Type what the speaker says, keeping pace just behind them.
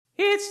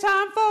It's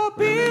time for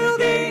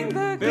building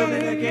the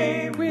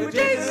game with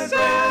Jason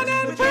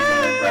and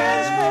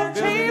friends from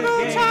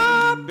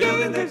tabletop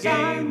game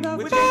design.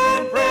 The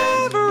fun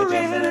never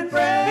ends.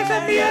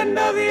 At the end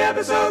of the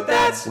episode,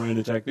 that's when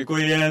it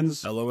technically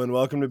ends. Hello and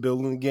welcome to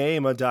Building the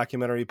Game, a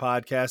documentary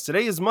podcast.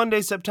 Today is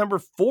Monday, September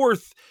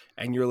 4th,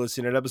 and you're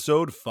listening to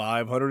episode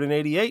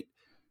 588.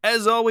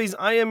 As always,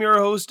 I am your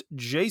host,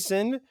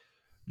 Jason,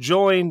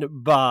 joined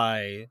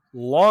by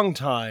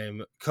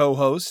longtime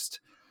co-host,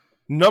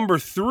 number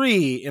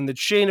 3 in the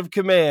chain of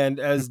command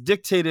as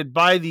dictated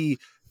by the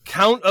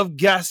count of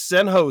guests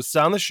and hosts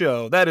on the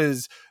show. That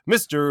is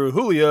Mr.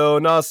 Julio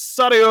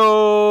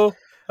Nazario.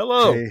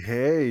 Hello.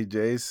 Hey,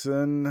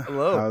 Jason.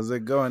 Hello. How's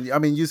it going? I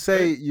mean, you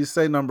say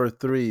number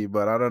 3,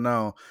 but I don't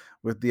know.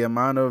 With the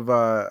amount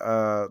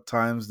of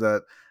times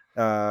that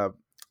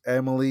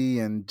Emily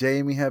and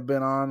Jamie have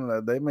been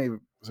on, they may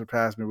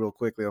surpass me real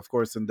quickly. Of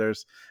course, and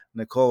there's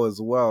Nicole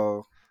as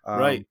well.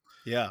 Right.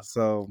 Yeah.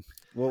 So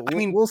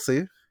we'll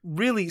see.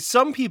 Really,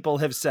 some people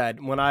have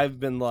said when I've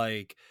been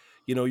like,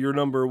 you know, your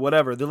number,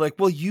 whatever, they're like,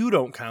 well, you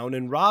don't count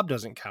and Rob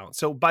doesn't count.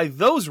 So by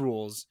those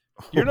rules,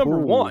 you're number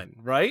 1,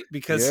 right?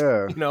 Because,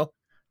 you know.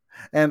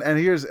 And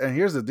here's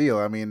the deal.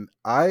 I mean,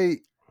 I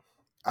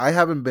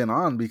haven't been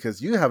on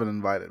because you haven't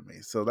invited me.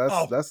 So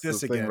that's the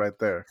thing right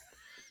there.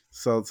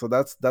 So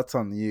that's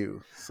on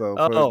you. So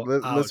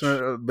for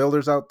listener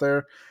builders out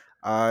there,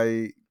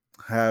 I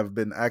have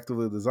been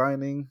actively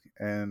designing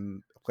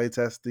and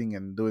playtesting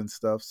and doing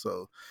stuff.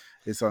 So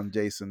it's on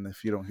Jason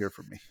if you don't hear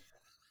from me.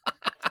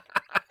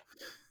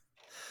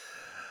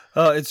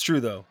 It's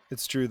true though.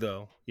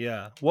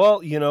 Yeah.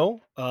 Well, you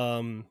know,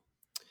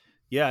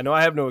 yeah, no,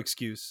 I have no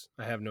excuse.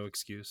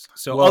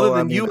 So other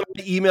than you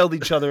emailed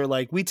each other,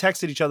 like we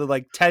texted each other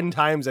like 10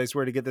 times, I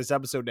swear, to get this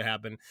episode to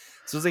happen.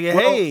 So it's like,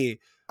 hey,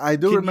 I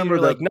do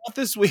remember that. Like, not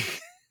this week.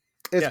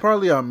 It's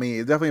partly on me.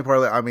 It's definitely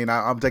partly. I mean,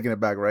 I'm taking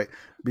it back, right?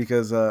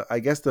 Because I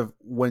guess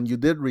when you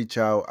did reach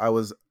out, I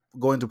was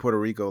going to Puerto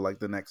Rico like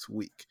the next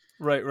week.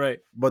 Right.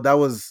 But that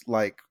was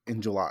like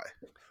in July.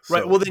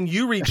 Right. Well, then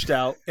you reached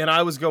out, and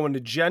I was going to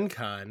Gen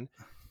Con,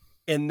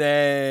 and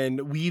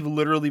then we've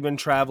literally been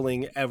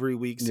traveling every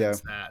week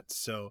since that.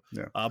 So,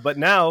 but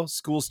now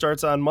school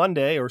starts on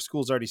Monday, or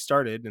school's already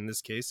started. In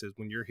this case, is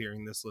when you're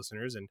hearing this,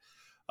 listeners, and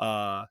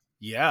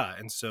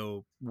and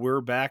so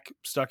we're back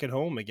stuck at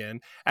home again.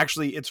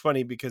 Actually, it's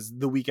funny because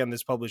the weekend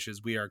this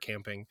publishes, we are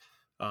camping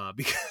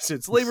because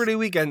it's Labor Day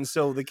weekend,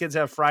 so the kids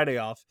have Friday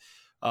off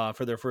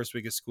for their first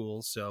week of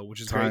school. So,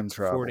 which is time great,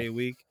 travel. 4-day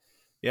week.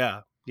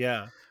 Yeah.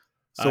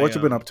 So what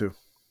you been up to?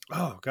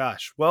 Oh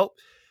gosh, well,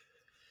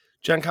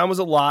 Gen Con was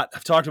a lot.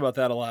 I've talked about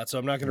that a lot, so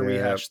I'm not going to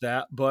rehash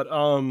that. But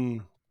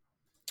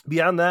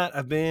beyond that,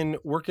 I've been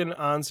working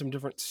on some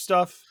different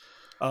stuff.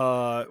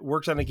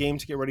 Worked on a game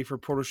to get ready for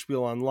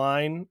Protospiel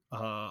Online.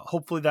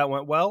 Hopefully that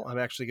went well. I'm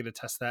actually going to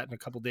test that in a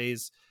couple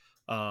days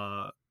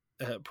at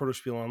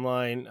Protospiel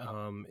Online.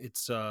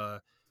 It's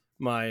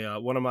my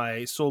one of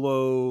my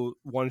solo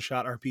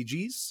one-shot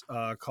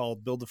RPGs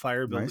called Build a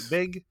Fire, Build It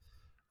Big.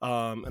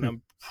 And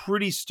I'm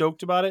pretty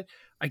stoked about it.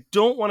 I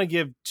don't want to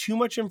give too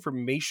much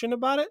information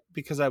about it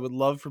because I would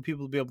love for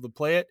people to be able to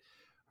play it.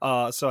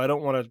 So I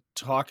don't want to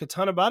talk a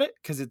ton about it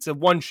because it's a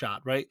one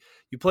shot, right?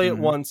 You play it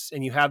once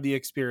and you have the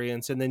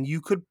experience, and then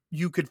you could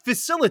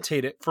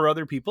facilitate it for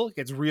other people.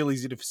 It's real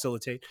easy to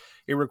facilitate.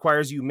 It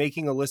requires you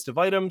making a list of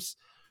items,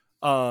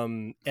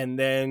 and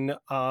then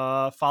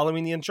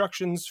following the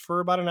instructions for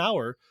about an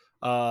hour,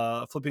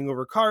 flipping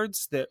over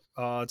cards that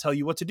tell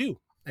you what to do.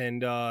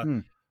 And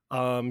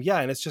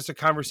and it's just a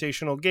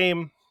conversational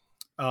game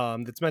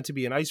that's meant to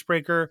be an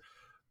icebreaker,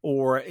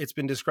 or it's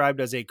been described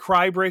as a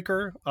cry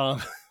breaker.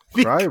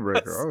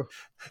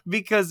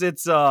 Because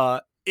it's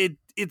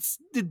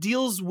it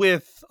deals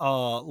with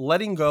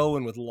letting go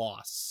and with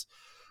loss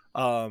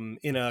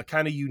in a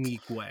kind of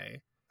unique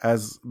way.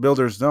 As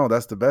builders know,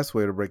 that's the best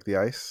way to break the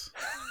ice.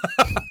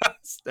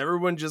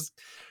 Everyone just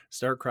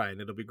start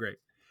crying. It'll be great.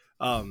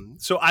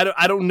 So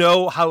I don't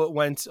know how it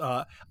went.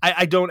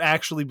 I don't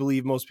actually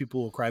believe most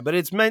people will cry, but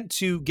it's meant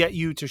to get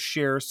you to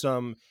share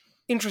some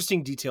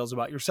interesting details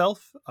about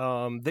yourself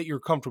that you're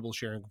comfortable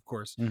sharing, of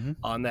course.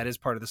 That is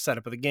part of the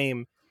setup of the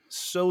game,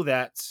 so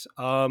that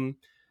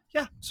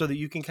so that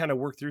you can kind of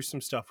work through some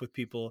stuff with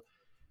people.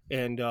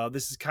 And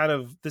this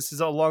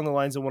is along the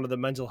lines of one of the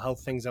mental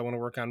health things I want to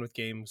work on with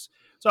games.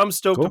 So I'm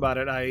stoked about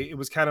it. It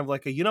was kind of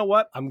like you know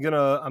what, I'm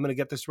gonna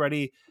get this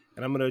ready,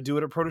 and I'm gonna do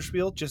it at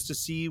Protospiel just to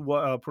see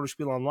what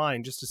Protospiel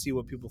Online, just to see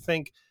what people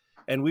think.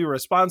 And we were a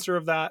sponsor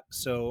of that,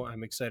 so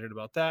I'm excited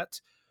about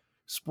that.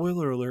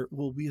 Spoiler alert: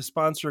 we'll be a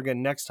sponsor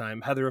again next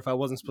time. Heather, if I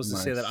wasn't supposed to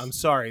say that, I'm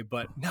sorry,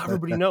 but now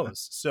everybody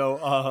knows.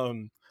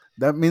 So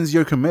that means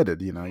you're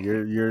committed. You know,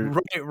 you're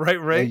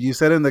right. You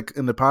said in the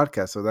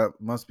podcast, so that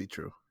must be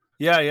true.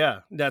 Yeah,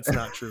 that's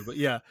not true, but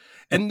yeah.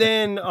 And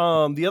then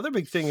the other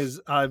big thing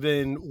is I've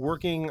been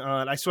working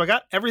on. So I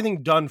got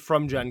everything done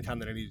from Gen Con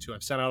that I needed to.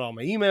 I've sent out all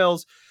my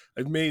emails.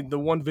 I've made the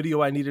one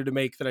video I needed to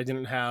make that I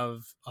didn't have.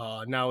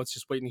 Now it's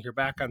just waiting to hear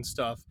back on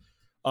stuff.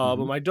 But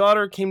my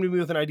daughter came to me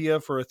with an idea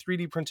for a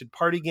 3D printed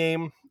party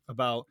game.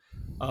 about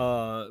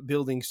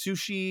building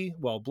sushi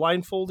while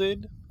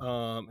blindfolded.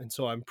 And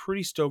so I'm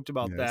pretty stoked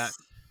about that.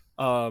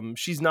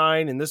 She's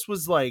 9, and this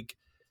was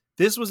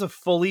a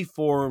fully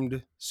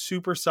formed,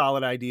 super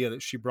solid idea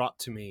that she brought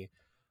to me.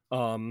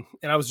 And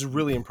I was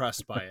really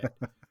impressed by it.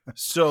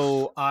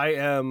 So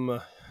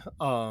I've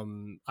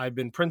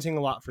been printing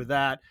a lot for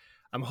that.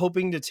 I'm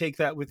hoping to take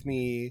that with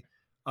me.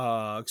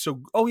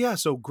 So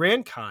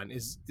Grand Con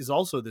is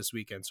also this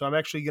weekend. So I'm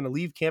actually going to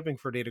leave camping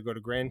for a day to go to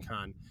Grand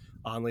Con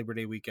on Labor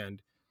Day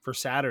weekend for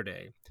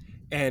Saturday.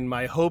 And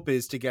my hope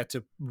is to get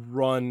to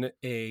run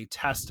a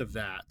test of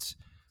that.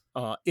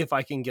 If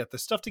I can get the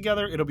stuff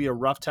together, it'll be a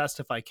rough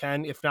test if I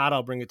can. If not,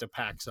 I'll bring it to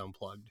PAX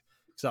Unplugged,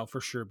 because I'll for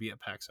sure be at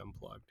PAX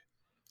Unplugged.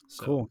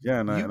 So, cool. Yeah,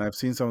 and I've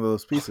seen some of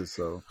those pieces.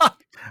 So,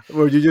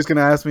 were you just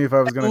gonna ask me if I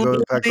was gonna go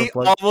to PAX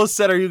Unplugged? Almost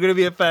said, "Are you gonna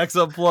be at PAX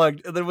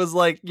Unplugged?" And then was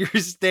like, "You're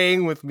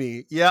staying with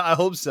me." Yeah, I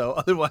hope so.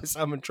 Otherwise,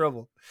 I'm in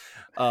trouble.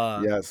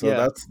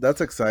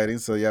 That's exciting.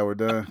 So yeah, we're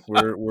done.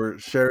 We're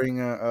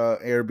sharing a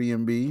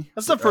Airbnb.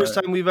 That's the first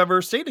time we've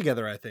ever stayed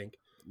together, I think.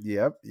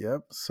 Yep.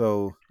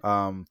 So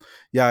I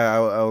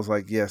was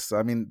like, yes.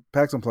 I mean,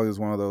 PAX Unplugged is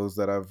one of those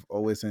that I've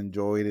always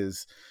enjoyed.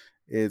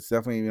 It's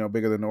definitely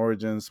bigger than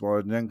Origins,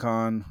 smaller than Gen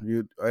Con.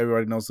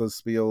 Everybody knows the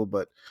spiel,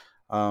 but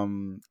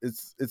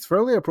it's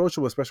fairly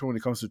approachable, especially when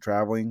it comes to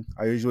traveling.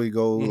 I usually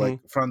go like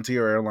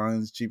Frontier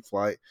Airlines, cheap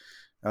flight,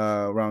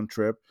 round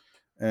trip,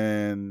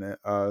 and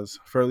it's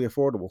fairly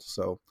affordable.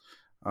 So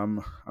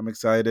I'm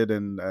excited,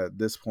 and at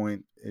this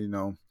point,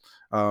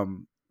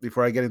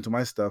 before I get into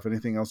my stuff,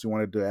 anything else you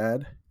wanted to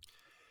add?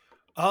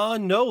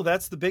 No,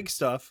 that's the big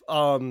stuff.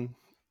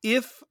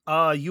 If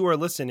you are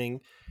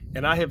listening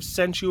and I have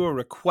sent you a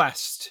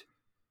request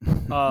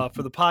for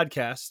the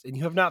podcast and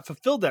you have not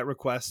fulfilled that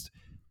request,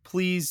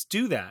 please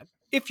do that.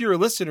 If you're a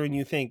listener and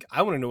you think,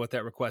 I want to know what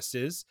that request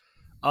is,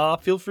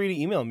 feel free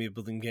to email me at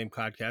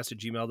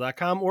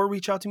buildinggamepodcast@gmail.com or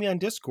reach out to me on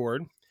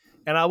Discord,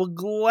 and I will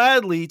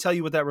gladly tell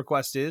you what that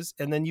request is,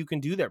 and then you can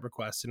do that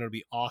request, and it'll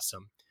be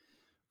awesome.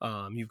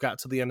 You've got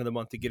till the end of the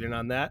month to get in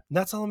on that. And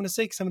that's all I'm going to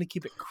say, because I'm going to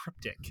keep it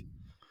cryptic.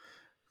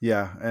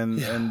 Yeah,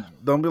 and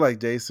don't be like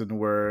Jason,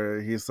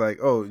 where he's like,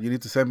 "Oh, you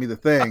need to send me the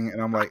thing,"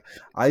 and I'm like,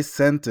 "I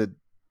sent it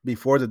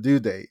before the due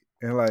date,"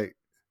 and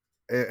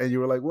you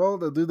were like, "Well,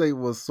 the due date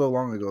was so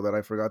long ago that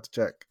I forgot to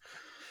check."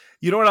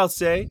 You know what I'll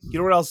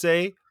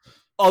say?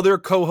 Other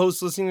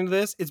co-hosts listening to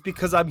this, it's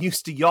because I'm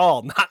used to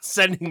y'all not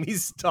sending me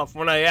stuff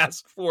when I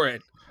ask for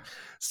it.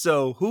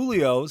 So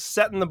Julio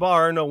setting the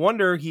bar. No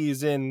wonder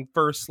he's in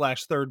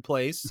 1st/3rd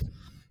place.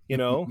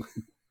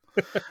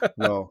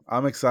 Well,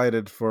 I'm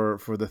excited for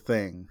the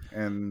thing,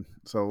 and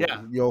so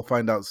you'll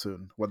find out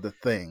soon what the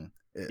thing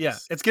is. Yeah,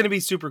 it's going to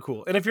be super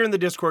cool. And if you're in the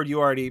Discord, you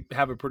already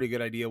have a pretty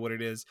good idea what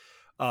it is.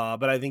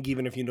 But I think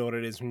even if you know what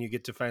it is, when you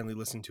get to finally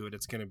listen to it,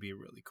 it's going to be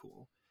really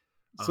cool.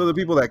 So the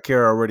people that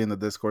care are already in the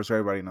Discord, so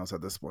everybody knows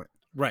at this point.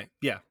 Right.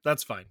 Yeah,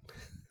 that's fine.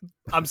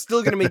 I'm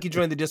still going to make you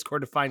join the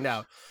Discord to find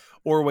out,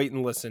 or wait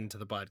and listen to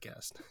the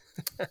podcast.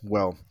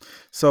 Well,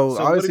 so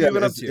obviously, what have you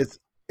been up to?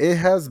 It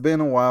has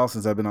been a while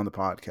since I've been on the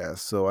podcast,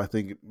 so I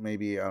think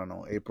maybe, I don't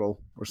know, April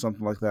or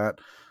something like that.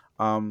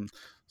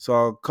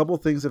 So a couple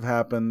things have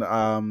happened.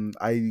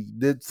 I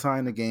did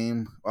sign a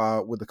game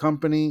with the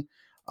company,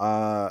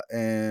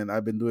 and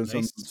I've been doing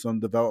some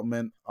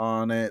development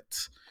on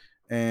it,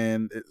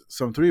 and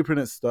some 3D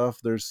printed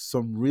stuff. There's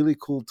some really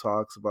cool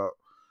talks about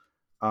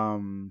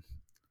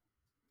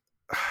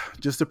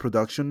just the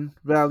production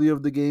value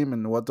of the game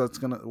and what that's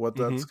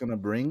gonna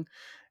bring.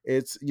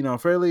 It's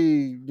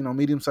fairly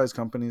medium-sized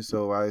company,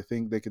 so I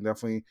think they can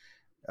definitely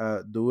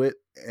do it.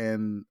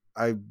 And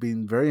I've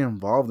been very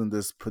involved in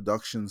this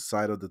production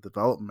side of the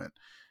development,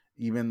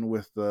 even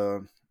with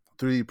the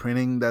 3D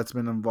printing that's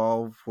been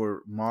involved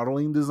for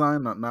modeling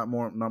design. Not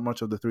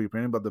much of the 3D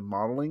printing, but the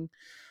modeling.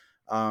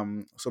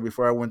 So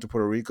before I went to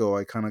Puerto Rico,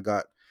 I kind of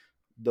got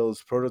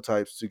those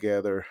prototypes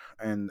together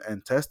and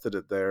tested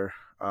it there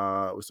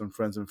with some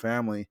friends and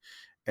family,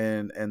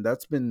 and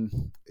that's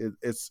been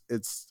it's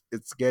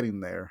getting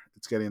there.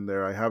 It's getting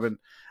there. I haven't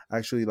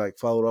actually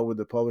followed up with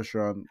the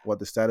publisher on what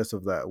the status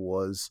of that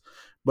was,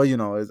 but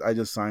I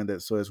just signed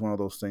it, so it's one of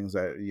those things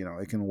that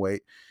it can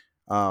wait.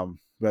 But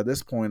at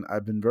this point,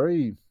 I've been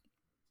very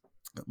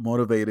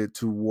motivated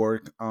to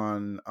work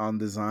on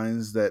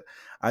designs that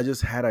I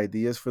just had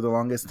ideas for the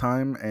longest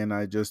time, and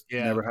I just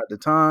never had the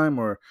time,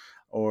 or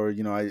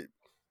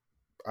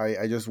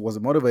I just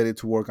wasn't motivated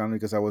to work on it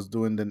because I was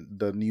doing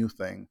the new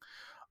thing.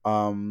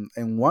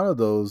 And one of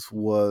those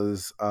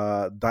was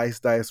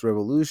Dice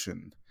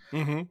Revolution.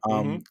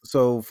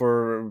 So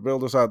for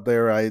builders out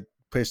there, I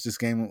pitched this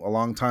game a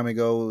long time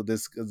ago.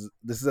 This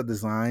is a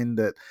design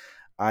that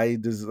I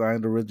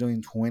designed originally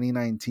in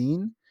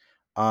 2019.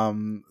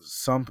 Some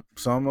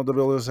of the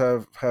builders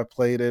have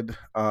played it.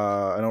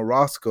 I know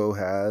Roscoe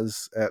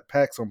has at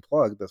PAX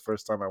Unplugged. The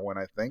first time I went,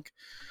 I think.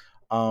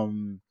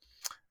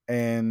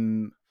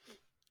 And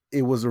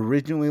it was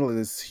originally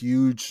this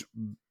huge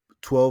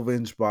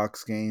 12-inch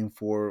box game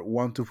for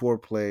 1 to 4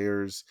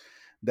 players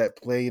that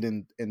played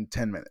in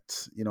 10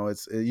 minutes.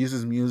 It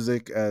uses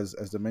music as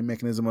the main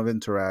mechanism of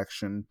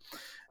interaction,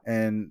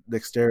 and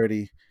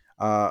dexterity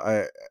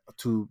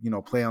to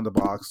play on the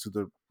box to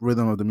the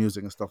rhythm of the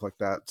music and stuff like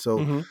that. So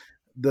Mm-hmm.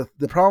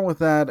 the problem with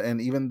that, and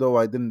even though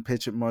I didn't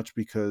pitch it much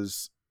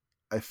because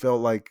I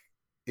felt like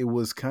it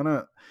was kind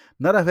of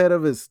not ahead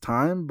of its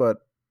time, but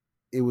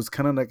it was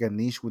kind of like a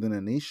niche within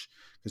a niche,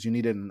 because you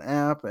needed an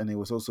app, and it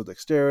was also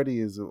dexterity,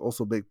 is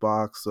also big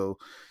box. So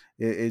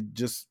it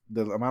just,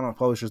 the amount of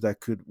publishers that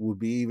would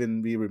be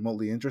even be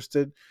remotely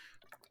interested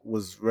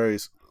was very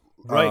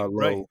Right.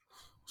 low.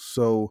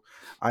 So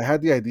I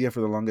had the idea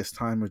for the longest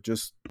time of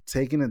just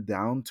taking it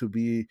down to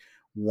be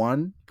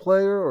one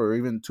player or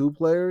even two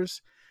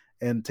players,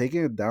 and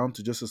taking it down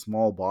to just a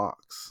small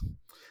box.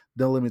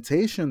 The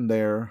limitation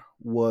there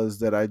was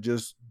that I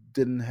just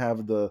didn't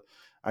have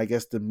I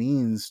guess, the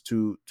means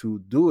to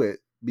do it,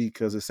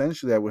 because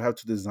essentially I would have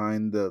to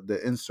design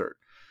the insert,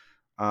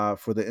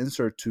 for the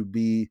insert to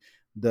be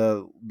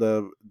the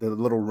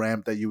little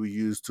ramp that you would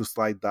use to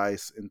slide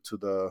dice into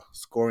the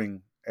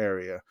scoring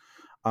area.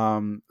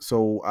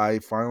 So I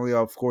finally,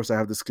 of course, I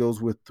have the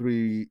skills with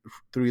 3D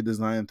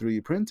design and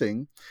 3D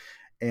printing,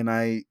 and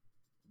I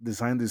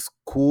designed this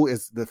cool.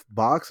 It's the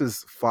box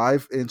is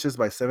 5 inches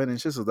by 7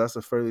 inches, so that's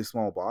a fairly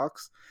small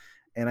box.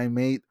 And I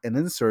made an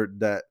insert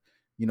that,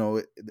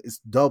 it's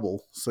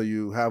double, so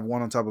you have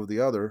one on top of the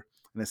other,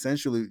 and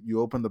essentially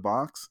you open the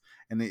box,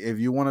 and if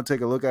you want to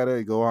take a look at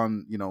it, go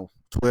on,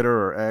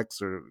 Twitter or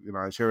X, or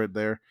I share it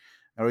there,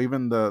 or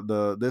even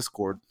the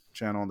Discord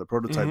channel, and the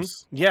Mm-hmm.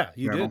 prototypes Yeah,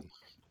 you channel. did.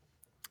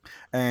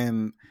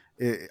 And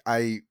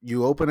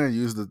you open it,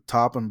 use the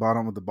top and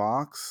bottom of the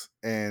box,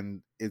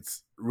 and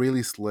it's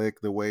really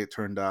slick the way it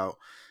turned out.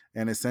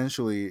 And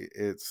essentially,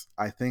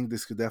 I think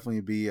this could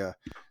definitely be a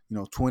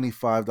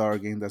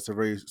 $25 game. That's a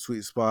very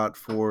sweet spot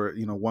for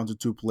 1 to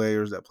 2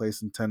 players that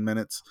plays in 10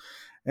 minutes.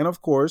 And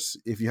of course,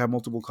 if you have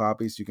multiple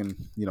copies, you can,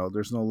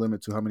 there's no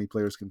limit to how many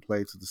players can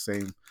play to the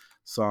same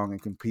song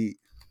and compete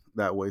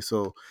that way.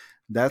 So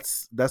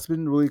that's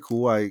been really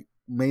cool. I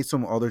made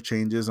some other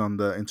changes on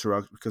the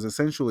interaction, because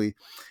essentially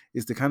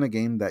it's the kind of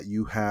game that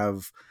you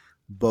have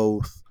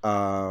both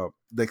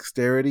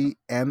dexterity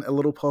and a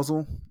little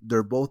puzzle.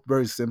 They're both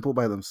very simple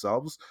by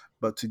themselves,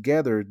 but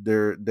together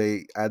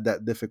they add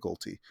that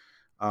difficulty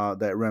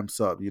that ramps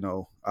up.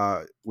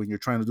 When you're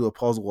trying to do a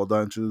puzzle while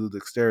trying to do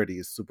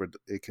dexterity,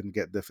 it can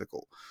get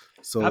difficult.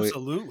 So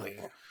Absolutely.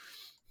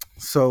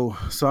 so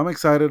I'm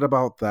excited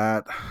about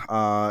that,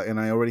 and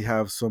I already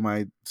have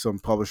some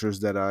publishers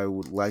that I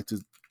would like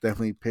to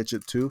definitely pitch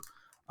it to.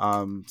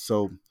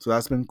 So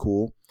that's been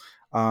cool.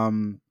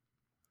 Um,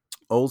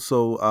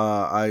 Also,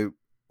 I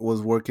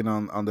was working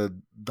on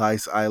the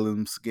Dice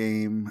Islands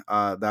game.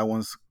 That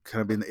one's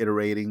kind of been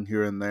iterating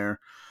here and there,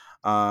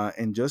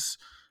 and just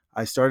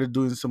I started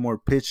doing some more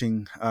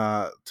pitching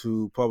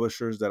to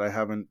publishers that I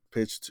haven't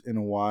pitched in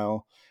a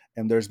while,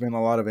 and there's been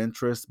a lot of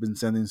interest. Been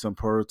sending some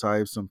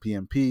prototypes, some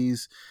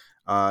PMPs.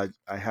 I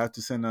had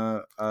to send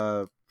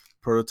a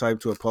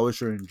prototype to a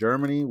publisher in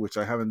Germany, which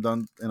I haven't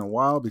done in a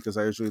while, because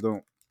I usually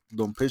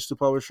don't pitch to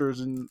publishers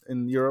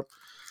in Europe.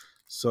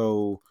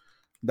 So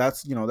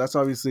that's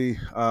obviously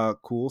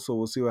cool. So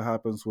we'll see what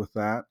happens with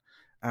that.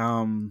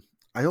 Um,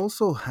 I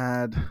also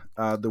had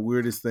the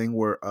weirdest thing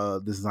where a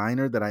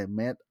designer that I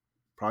met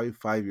probably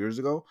 5 years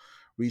ago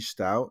reached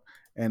out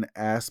and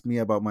asked me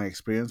about my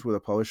experience with a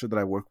publisher that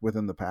I worked with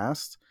in the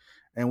past,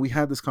 and we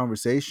had this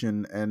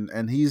conversation.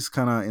 And he's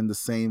kind of in the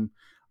same,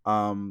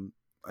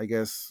 I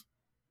guess,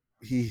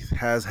 he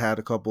has had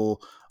a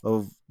couple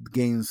of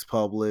games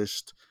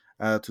published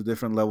to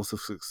different levels of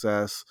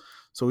success.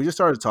 So we just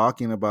started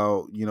talking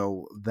about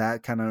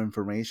that kind of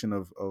information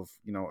of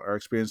our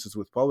experiences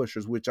with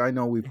publishers, which I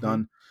know we've Mm-hmm.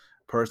 done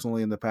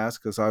personally in the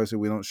past, because obviously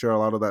we don't share a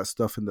lot of that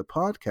stuff in the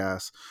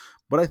podcast.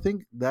 But I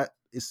think that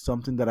is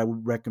something that I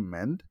would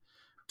recommend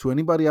to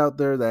anybody out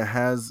there that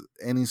has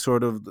any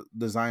sort of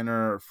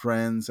designer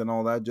friends and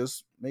all that.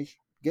 Just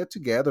get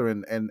together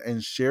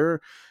and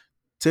share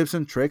tips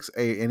and tricks,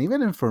 and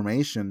even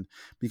information.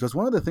 Because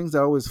one of the things I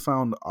always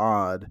found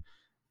odd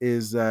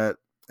is that,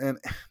 and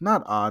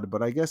not odd,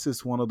 but I guess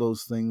it's one of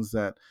those things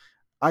that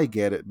I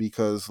get it,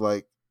 because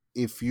like,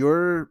 if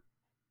you're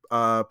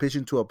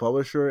pitching to a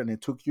publisher and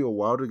it took you a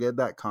while to get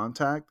that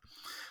contact,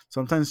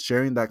 sometimes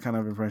sharing that kind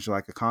of information,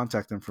 like a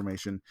contact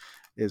information,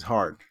 is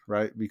hard,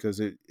 right? Because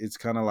it's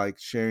kind of like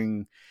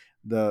sharing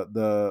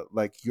the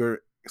like, you're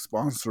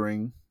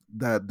sponsoring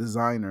that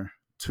designer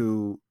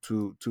to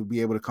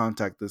be able to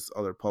contact this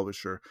other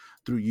publisher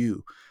through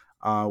you,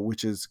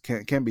 which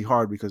can be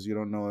hard, because you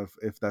don't know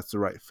if that's the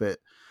right fit.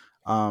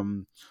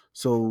 um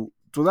so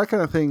that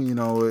kind of thing,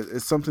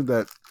 it's something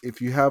that,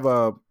 if you have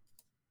a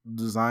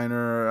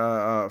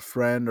designer,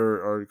 friend,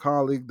 or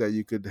colleague, that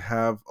you could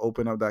have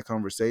open up that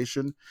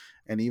conversation,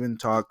 and even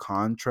talk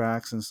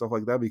contracts and stuff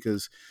like that.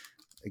 Because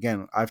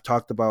again, I've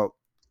talked about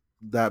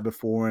that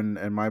before,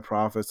 and my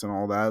profits and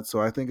all that.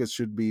 So I think it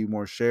should be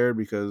more shared,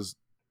 because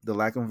the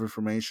lack of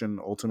information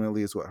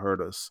ultimately is what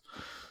hurt us.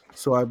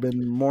 So I've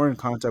been more in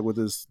contact with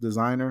this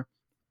designer,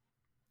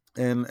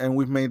 and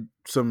we've made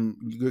some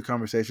good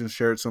conversations,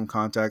 shared some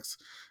contacts,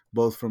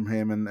 both from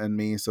him and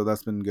me. So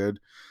that's been good.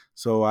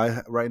 So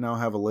I right now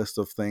have a list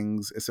of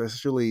things,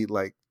 especially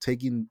like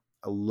taking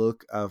a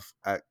look of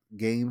at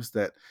games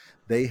that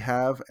they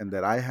have and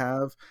that I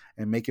have,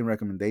 and making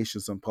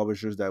recommendations on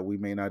publishers that we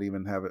may not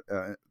even have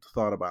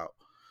thought about.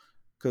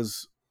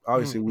 Because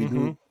obviously we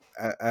Mm-hmm. do,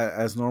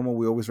 as normal,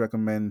 we always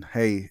recommend,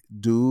 hey,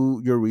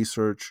 do your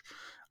research,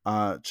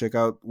 check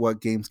out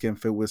what games can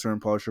fit with certain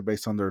publisher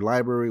based on their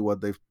library,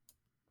 what they've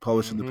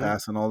published in the Mm-hmm.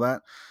 past, and all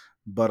that.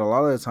 But a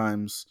lot of the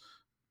times,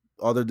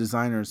 other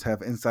designers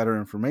have insider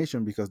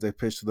information because they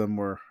pitched them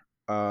more,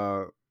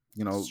 uh,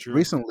 It's true.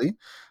 recently,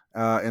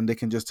 and they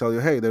can just tell you,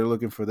 hey, they're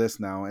looking for this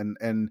now.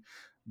 And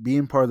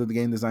being part of the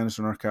game designers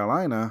from North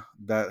Carolina,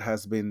 that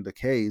has been the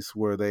case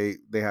where they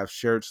have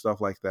shared stuff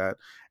like that,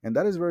 and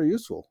that is very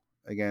useful.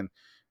 Again,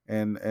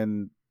 and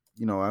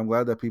I'm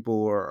glad that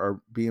people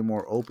are being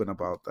more open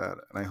about that,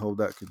 and I hope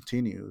that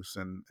continues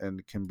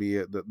and can be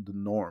the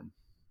norm.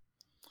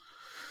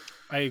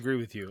 I agree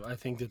with you. I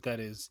think that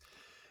is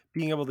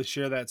being able to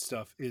share that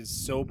stuff is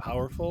so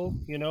powerful,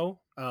 you know?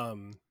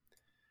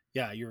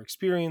 Yeah, your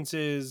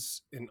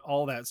experiences and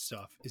all that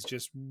stuff is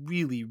just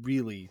really,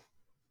 really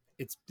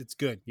it's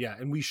good. Yeah.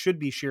 And we should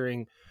be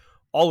sharing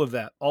all of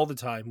that all the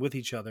time with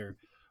each other,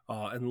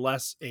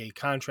 unless a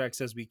contract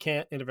says we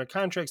can't. And if a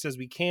contract says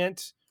we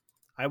can't,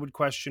 I would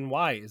question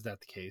why is that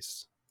the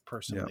case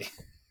Yeah, personally.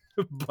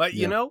 But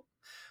yeah.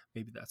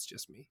 maybe that's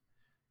just me.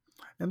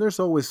 And there's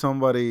always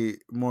somebody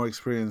more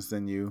experienced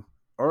than you,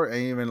 or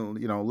even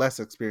less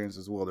experienced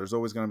as well. There's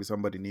always going to be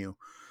somebody new.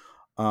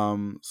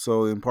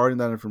 So imparting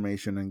that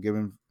information and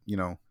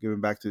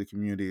giving back to the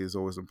community is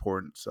always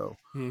important. So,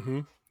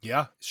 Mm-hmm.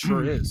 Yeah,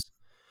 sure is.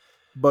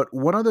 but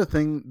one other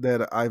thing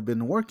that I've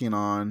been working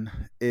on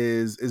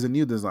is a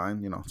new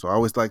design. So I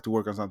always like to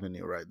work on something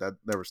new, right? That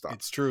never It's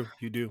stops. true.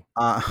 You do.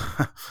 Uh,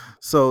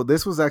 so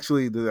this was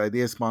actually the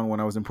idea spawned when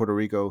I was in Puerto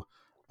Rico,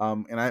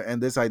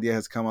 and this idea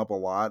has come up a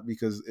lot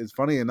because it's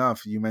funny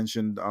enough. You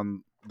mentioned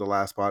on the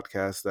last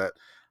podcast that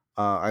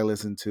I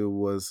listened to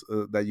was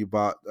that you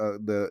bought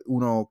the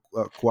Uno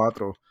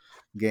Cuatro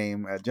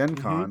game at Gen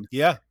Mm-hmm. Con,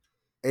 Yeah.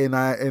 and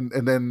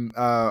then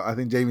I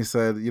think Jamie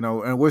said,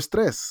 and we're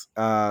tres.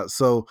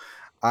 So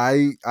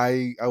I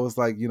was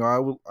like, I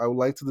would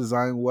like to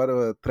design what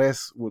a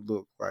tres would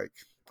look like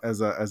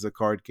as a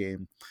card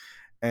game,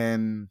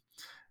 and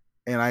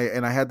and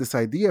I had this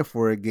idea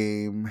for a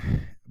game,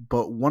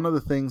 but one of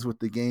the things with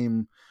the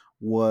game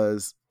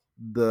was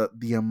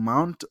the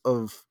amount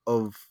of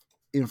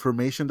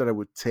information that I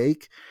would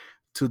take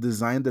to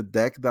design the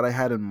deck that I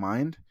had in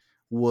mind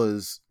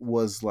was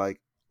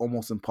like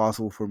almost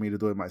impossible for me to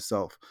do it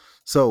myself.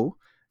 So,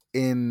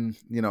 in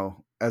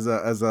as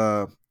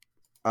a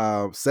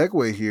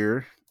segue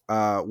here,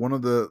 one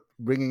of the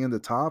bringing in the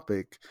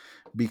topic,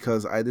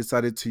 because I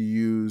decided to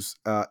use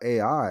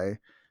AI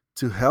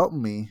to help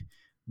me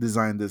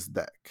design this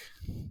deck.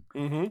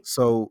 Mm-hmm.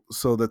 So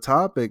the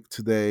topic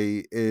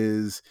today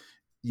is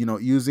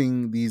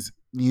using these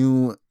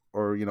new,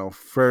 or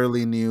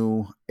fairly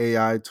new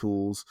AI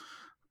tools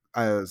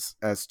as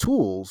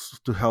tools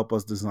to help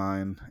us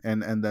design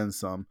and then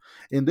some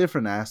in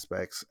different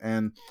aspects.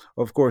 And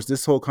of course,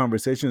 this whole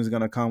conversation is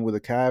going to come with a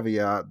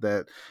caveat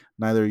that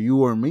neither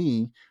you or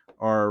me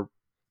are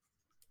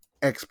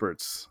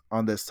experts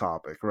on this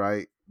topic,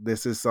 right?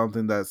 This is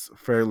something that's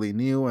fairly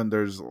new, and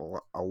there's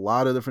a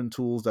lot of different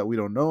tools that we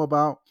don't know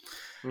about,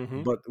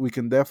 Mm-hmm. but we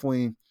can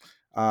definitely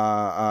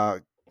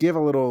give a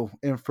little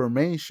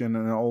information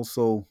and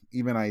also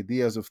even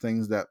ideas of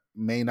things that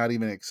may not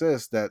even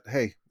exist, that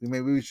hey,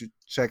 maybe we should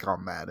check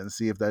on that and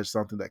see if there's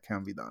something that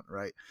can be done,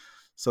 right?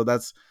 So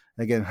that's,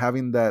 again,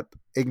 having that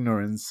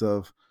ignorance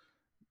of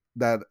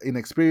that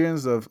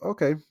inexperience of,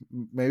 okay,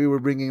 maybe we're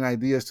bringing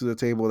ideas to the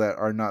table that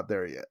are not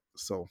there yet.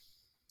 So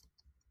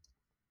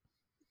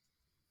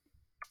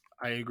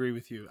I agree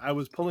with you. I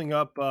was pulling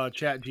up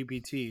Chat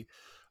GPT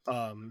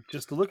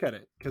just to look at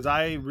it because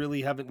I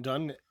really haven't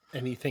done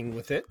anything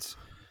with it.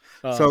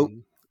 so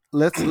Um,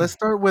 let's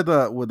start with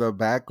a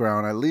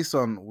background, at least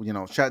on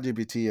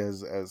ChatGPT,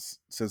 as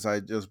since I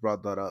just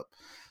brought that up.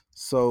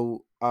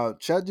 So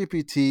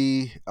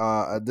ChatGPT,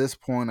 at this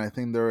point, I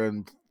think they're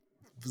in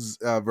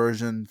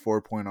version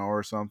 4.0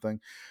 or something,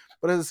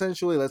 but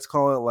essentially, let's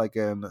call it like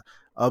an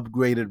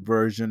upgraded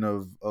version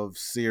of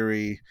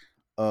Siri,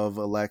 of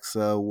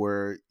Alexa,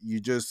 where you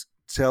just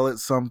tell it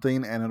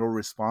something and it'll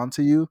respond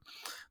to you.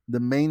 The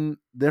main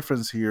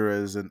difference here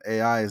is an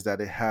AI is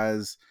that it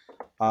has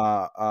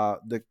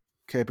the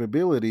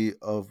capability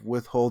of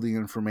withholding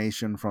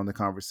information from the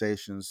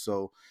conversation.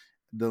 So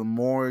the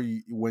more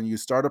when you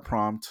start a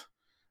prompt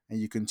and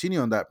you continue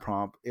on that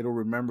prompt, it'll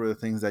remember the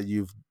things that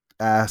you've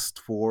asked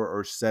for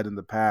or said in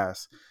the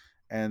past,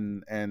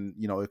 and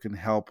it can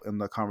help in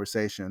the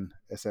conversation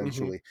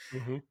mm-hmm, essentially.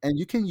 mm-hmm, And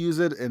you can use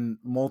it in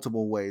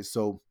multiple ways.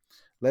 So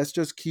let's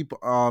just keep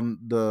on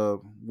the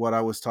what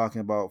I was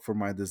talking about for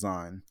my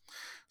design.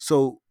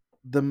 So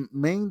the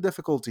main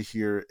difficulty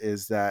here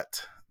is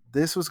that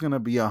this was going to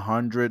be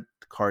 100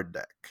 card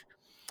deck.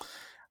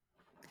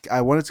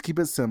 I wanted to keep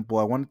it simple.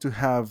 I wanted to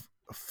have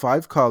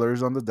 5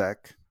 colors on the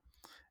deck,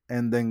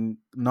 and then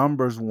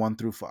numbers 1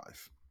 through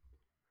 5.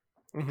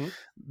 Mm-hmm.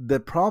 The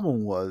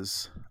problem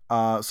was,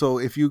 so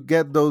if you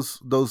get those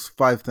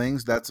 5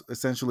 things, that's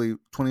essentially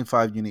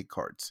 25 unique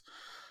cards.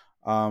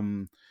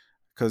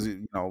 Because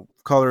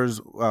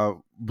colors,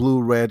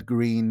 blue, red,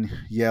 green,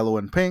 yellow,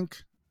 and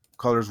pink.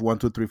 Colors 1,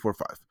 2, 3, 4,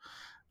 5.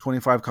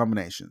 25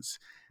 combinations.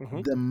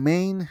 Mm-hmm. The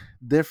main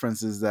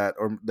difference is that,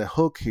 or the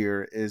hook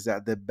here is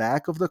that the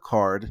back of the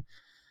card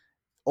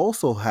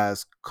also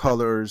has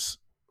colors,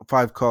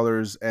 5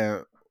 colors,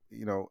 and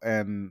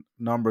and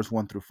numbers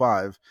 1 through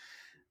 5,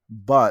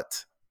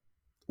 but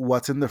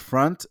what's in the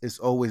front is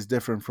always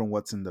different from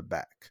what's in the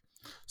back.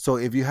 So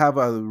if you have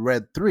a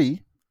red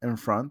 3 in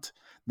front,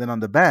 then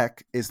on the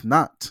back it's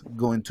not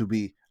going to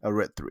be a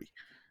red 3.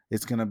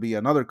 It's going to be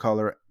another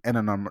color and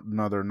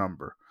another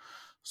number.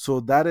 So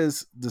that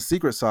is the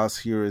secret sauce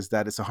here, is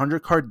that it's a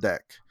 100 card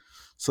deck.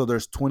 So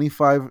there's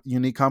 25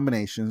 unique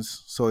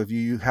combinations. So if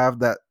you have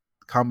that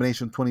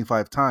combination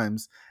 25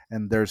 times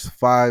and there's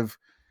 5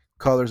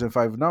 colors and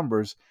 5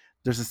 numbers,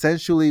 there's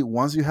essentially,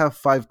 once you have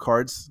 5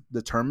 cards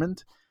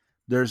determined,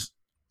 there's,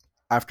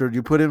 after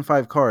you put in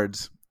 5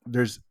 cards,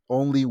 there's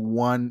only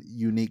one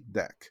unique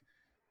deck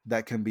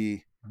that can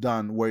be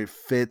done where it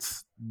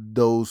fits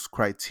those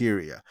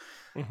criteria.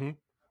 Mm-hmm.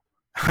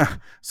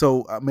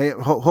 So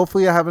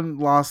hopefully I haven't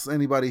lost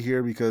anybody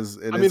here, because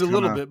I mean, a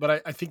little bit,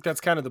 but I think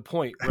that's kind of the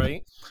point,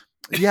 right?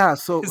 Yeah.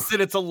 So is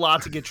that it's a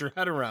lot to get your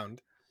head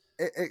around.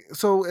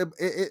 It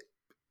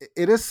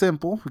is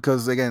simple,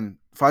 because again,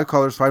 5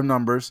 colors, 5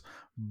 numbers,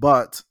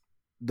 but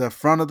the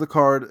front of the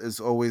card is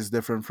always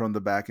different from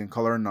the back in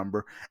color and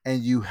number,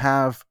 and you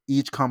have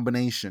each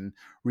combination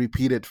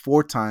repeated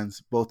 4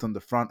 times, both on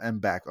the front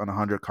and back, on a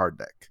 100 card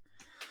deck.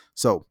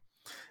 So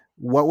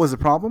what was the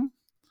problem?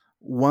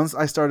 Once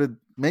I started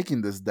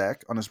making this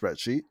deck on a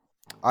spreadsheet,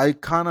 I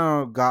kind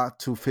of got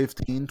to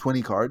 15,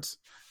 20 cards,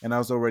 and I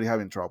was already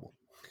having trouble.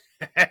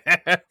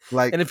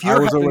 Like, and if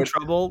you're having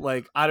trouble,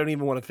 like, I don't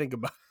even want to think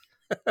about it.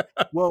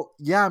 Well,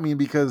 yeah, I mean,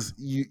 because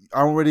I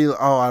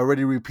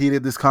already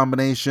repeated this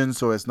combination,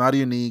 so it's not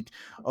unique.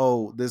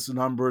 Oh, this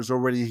number is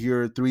already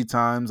here 3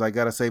 times. I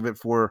gotta save it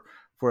for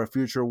a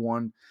future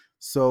one.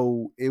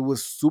 So it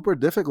was super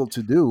difficult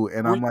to do,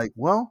 and I'm like,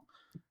 well,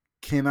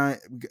 can I?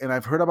 And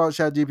I've heard about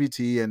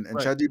ChatGPT, and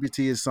Right.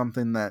 ChatGPT is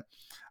something that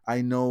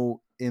I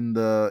know in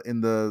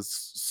the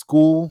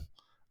school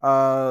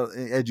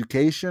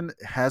education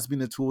has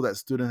been a tool that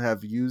students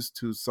have used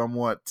to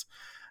somewhat,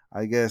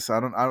 I guess,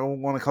 I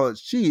don't want to call it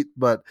cheat,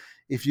 but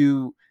if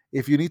you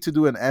need to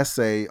do an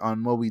essay on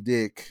Moby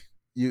Dick,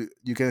 you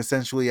can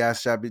essentially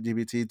ask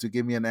ChatGPT to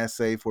give me an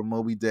essay for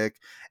Moby Dick,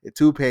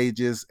 2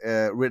 pages,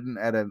 written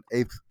at an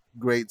 8th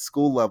grade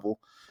school level,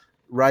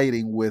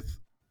 writing with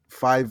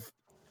 5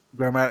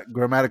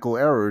 grammatical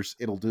errors.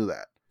 It'll do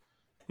that.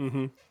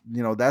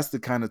 Mm-hmm. That's the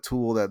kind of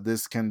tool that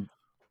this can.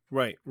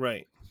 Right.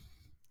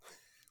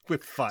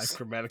 With 5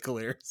 grammatical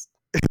errors.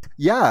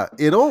 Yeah,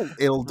 it'll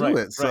do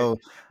it. So,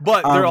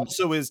 but there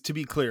also is, to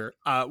be clear,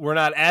 we're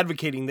not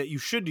advocating that you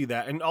should do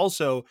that. And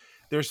also,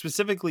 there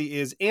specifically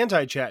is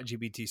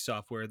anti-ChatGPT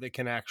software that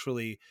can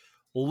actually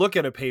look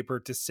at a paper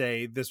to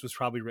say this was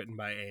probably written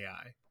by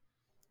AI.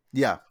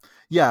 Yeah,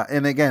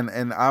 and again,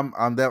 and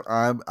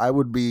I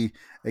would be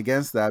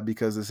against that,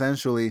 because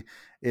essentially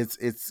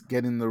it's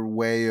getting in the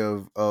way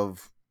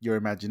of your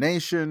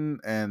imagination,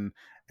 and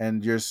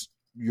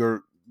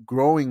you're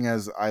growing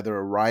as either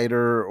a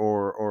writer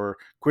or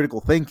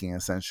critical thinking,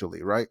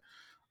 essentially, right?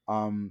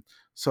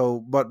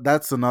 So, but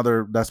that's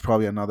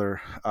probably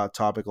another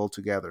topic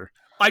altogether.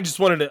 I just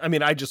wanted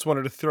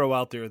to throw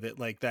out there that,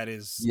 like, that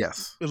is,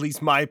 yes, at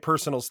least my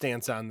personal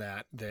stance on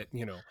that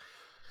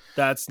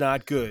that's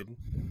not good,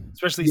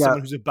 especially someone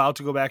who's about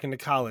to go back into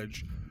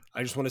college.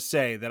 I just want to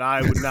say that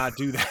I would not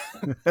do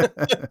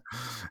that.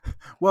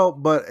 Well,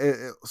 but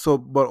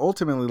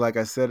ultimately, like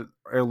I said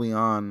early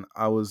on,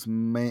 I was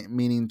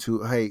meaning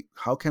to, hey,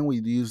 how can we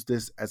use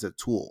this as a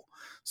tool?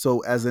 So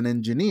as an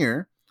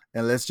engineer,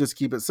 and let's just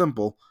keep it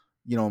simple,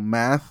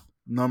 math,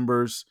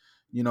 numbers,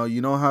 you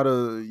know how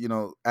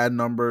to, add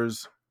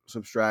numbers,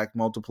 subtract,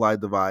 multiply,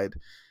 divide.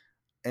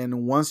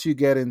 And once you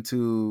get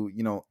into,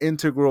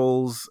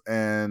 integrals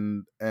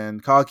and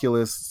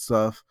calculus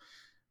stuff,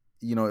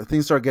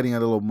 things start getting a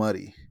little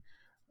muddy.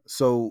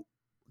 So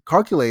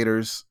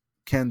calculators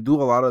can do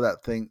a lot of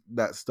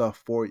that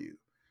stuff for you.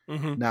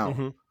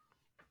 Now,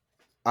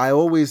 I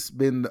always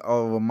been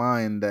of a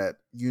mind that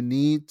you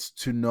need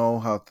to know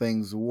how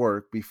things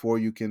work before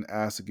you can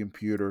ask a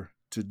computer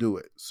to do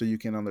it, so you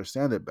can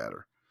understand it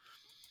better.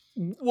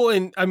 Well,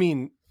 and I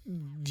mean,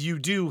 you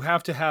do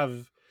have to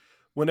have,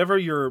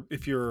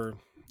 if you're,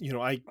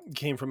 I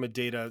came from a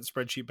data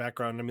spreadsheet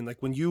background. I mean,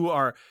 like, when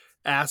you're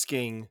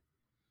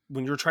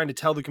trying to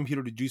tell the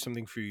computer to do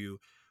something for you,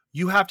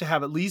 you have to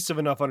have at least of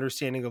enough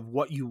understanding of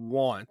what you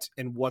want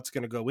and what's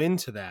going to go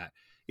into that.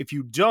 If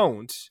you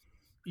don't,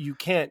 you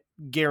can't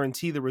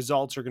guarantee the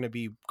results are going to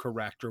be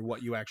correct or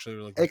what you actually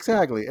are looking for.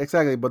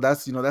 Exactly. But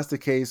that's the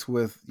case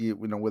with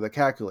with a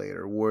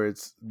calculator, where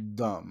it's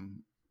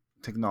dumb.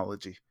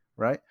 technology,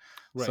 right?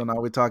 So Right.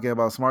 now we're talking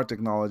about smart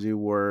technology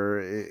where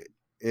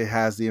it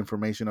has the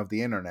information of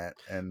the internet,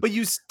 and but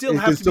you still it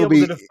can have to be still able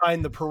to be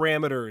define the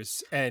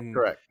parameters, and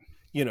correct.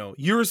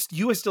 you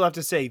still have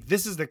to say,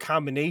 this is the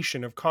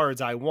combination of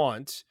cards I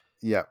want.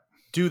 Yeah.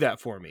 Do that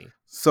for me.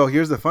 So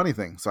here's the funny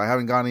thing. So I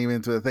haven't gone even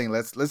into the thing.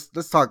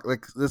 Let's talk.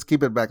 Like, let's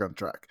keep it back on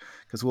track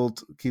because we'll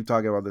keep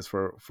talking about this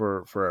for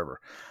forever.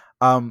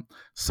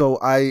 So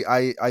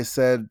I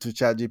said to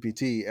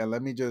ChatGPT, and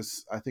let me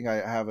just, I think I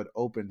have it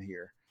open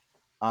here.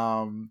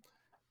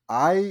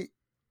 I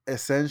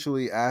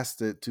essentially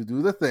asked it to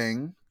do the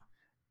thing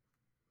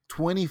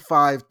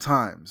 25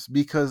 times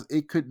because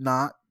it could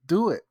not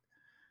do it.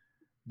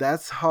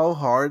 That's how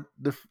hard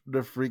the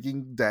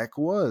freaking deck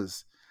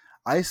was.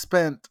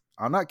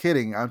 I'm not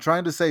kidding, I'm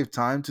trying to save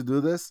time to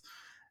do this,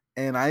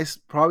 and I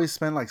probably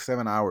spent like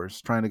 7 hours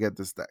trying to get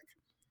this deck.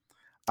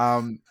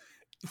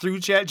 Through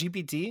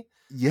ChatGPT?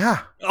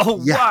 Yeah.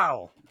 Oh, yeah.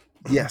 wow.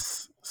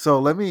 Yes. So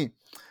let me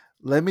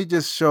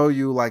just show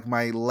you like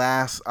my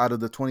last, out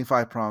of the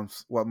 25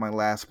 prompts, what my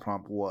last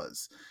prompt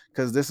was,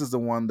 because this is the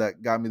one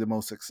that got me the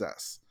most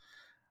success.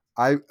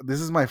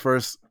 This is my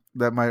first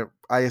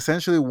I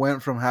essentially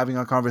went from having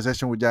a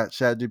conversation with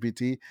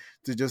ChatGPT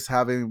to just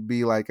having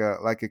be like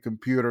a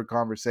computer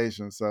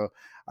conversation. So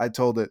I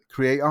told it,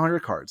 create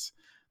 100 cards.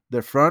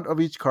 The front of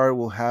each card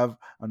will have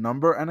a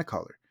number and a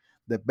color.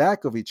 The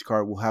back of each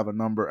card will have a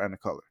number and a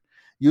color.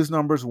 Use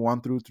numbers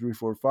 1 through 3,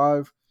 4,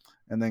 5,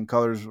 and then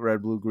colors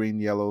red, blue, green,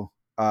 yellow,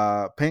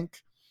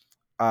 pink.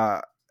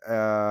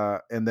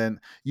 And then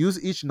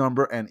use each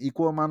number an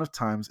equal amount of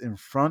times in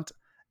front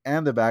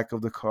and the back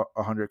of the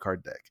 100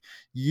 card deck.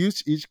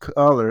 Use each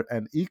color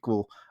an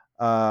equal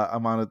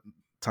amount of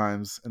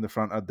times in the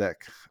front of deck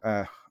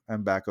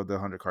and back of the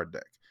 100 card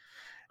deck.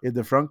 If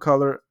the front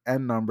color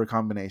and number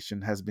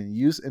combination has been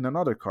used in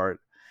another card,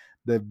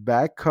 the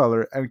back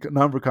color and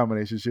number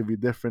combination should be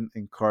different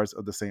in cards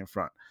of the same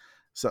front.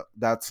 So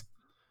that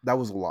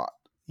was a lot.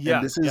 Yeah.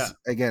 And this is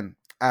again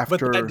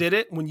after. But that did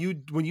it when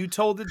you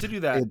told it to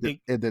do that.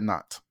 It did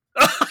not.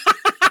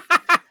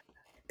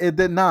 It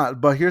did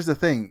not. But here's the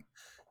thing.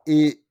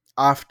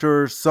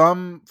 After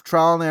some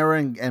trial and error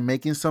and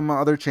making some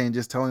other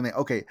changes, telling it,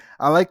 okay,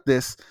 I like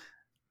this,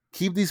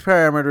 keep these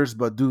parameters,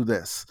 but do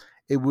this.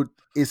 It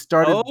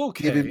started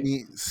giving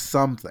me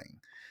something.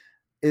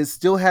 It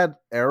still had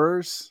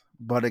errors,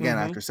 but again,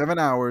 after 7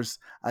 hours,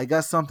 I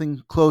got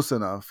something close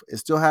enough. It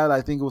still had,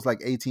 I think it was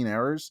like 18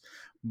 errors,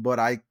 but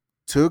I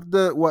took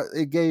what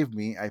it gave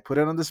me, I put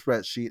it on the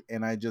spreadsheet,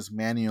 and I just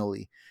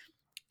manually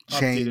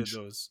changed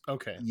those.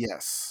 Okay.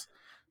 Yes.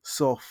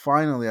 So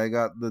finally, I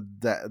got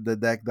the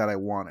deck that I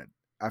wanted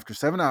after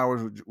 7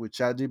 hours with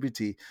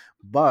ChatGPT.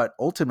 But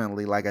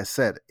ultimately, like I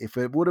said, if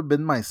it would have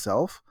been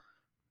myself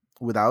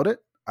without it,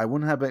 I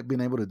wouldn't have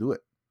been able to do it.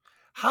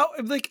 How?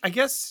 Like, I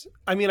guess,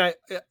 I mean, I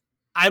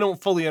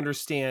don't fully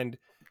understand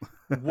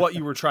what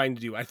you were trying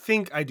to do. I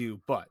think I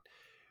do, but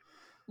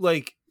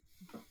like,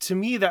 to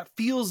me, that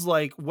feels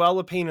like, well,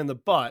 a pain in the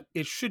butt.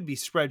 It should be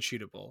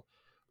spreadsheetable.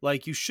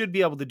 Like, you should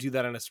be able to do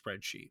that on a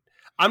spreadsheet.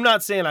 I'm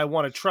not saying I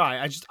want to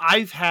try.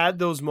 I've had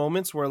those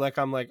moments where like,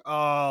 I'm like,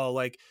 oh,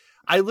 like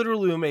I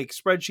literally will make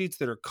spreadsheets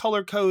that are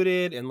color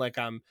coded and like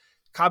I'm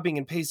copying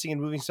and pasting and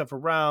moving stuff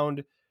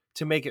around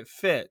to make it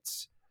fit.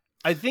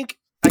 I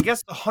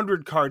guess the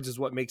 100 cards is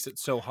what makes it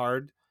so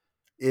hard.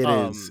 It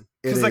is.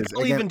 Because like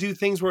I'll even do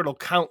things where it'll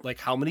count like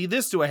how many of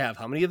this do I have?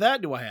 How many of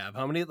that do I have?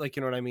 How many, like,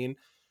 you know what I mean?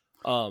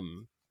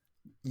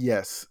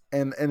 Yes,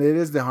 and it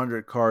is the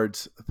 100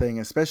 cards thing,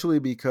 especially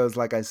because,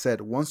 like I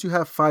said, once you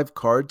have 5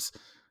 cards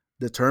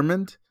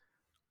determined,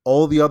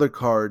 all the other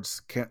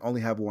cards can only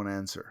have one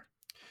answer.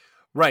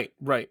 Right.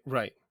 Why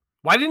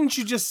didn't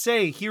you just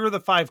say, here are the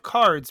 5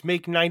 cards,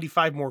 make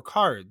 95 more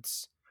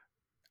cards?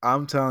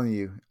 I'm telling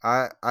you,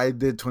 I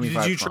did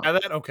 25. Did you try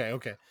that?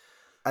 Okay.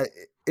 I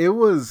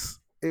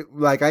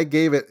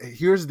gave it,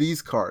 here's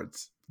these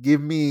cards. Give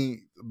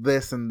me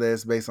this and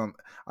this based on,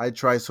 I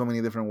tried so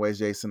many different ways,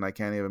 Jason, I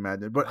can't even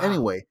imagine. But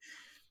anyway,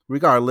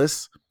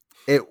 regardless,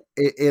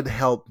 it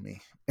helped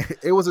me.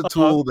 It was a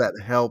tool that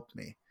helped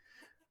me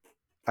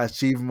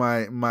achieve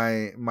my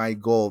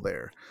goal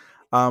there.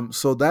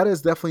 So that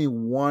is definitely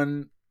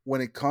one,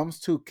 when it comes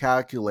to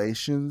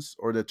calculations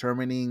or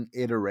determining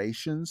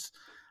iterations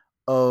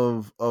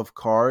of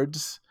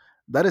cards,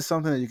 that is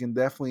something that you can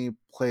definitely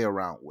play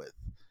around with.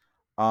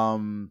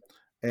 And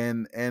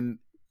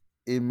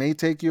it may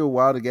take you a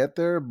while to get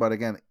there, but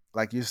again,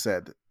 like you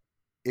said,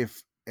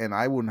 and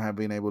I wouldn't have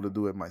been able to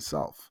do it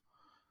myself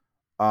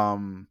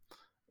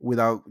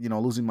without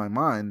losing my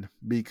mind,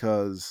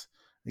 because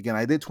again,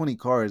 I did 20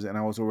 cards and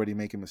I was already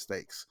making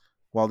mistakes,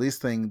 while this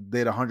thing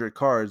did 100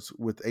 cards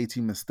with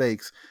 18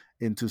 mistakes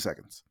in 2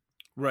 seconds.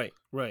 Right.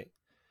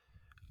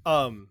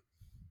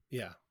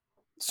 Yeah.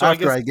 So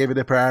after I gave it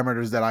the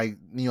parameters that I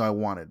knew I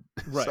wanted.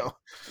 Right.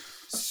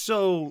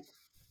 So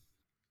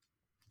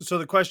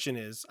the question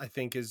is, I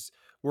think,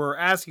 we're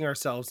asking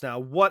ourselves now,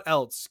 what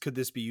else could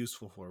this be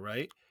useful for,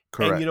 right?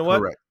 Correct. And you know what?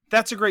 Correct.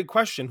 That's a great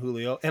question,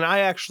 Julio. And I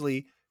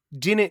actually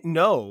didn't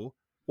know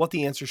what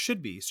the answer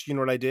should be. So you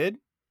know what I did?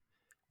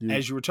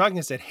 as you were talking,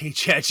 I said, hey,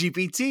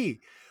 ChatGPT,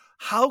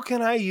 how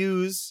can I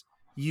use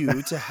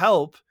you to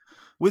help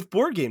with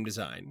board game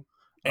design?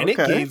 And it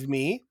gave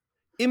me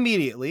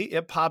immediately,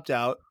 it popped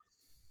out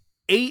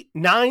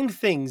 9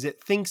 things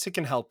it thinks it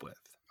can help with.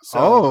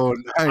 So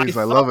nice.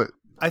 I love it.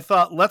 I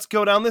thought, let's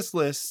go down this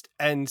list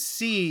and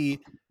see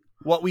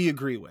what we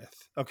agree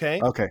with.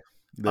 Okay.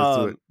 Let's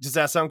do it. Does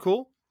that sound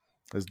cool?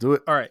 Let's do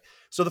it. All right.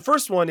 So the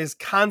first one is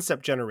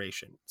concept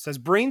generation. It says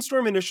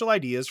brainstorm initial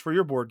ideas for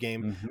your board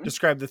game.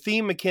 Describe the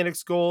theme,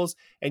 mechanics, goals,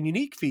 and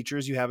unique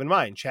features you have in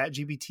mind.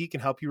 ChatGPT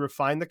can help you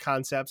refine the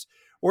concepts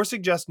or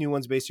suggest new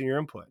ones based on your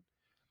input.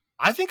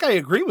 I think I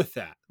agree with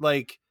that.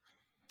 Like,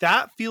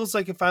 that feels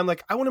like if I'm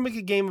like, I want to make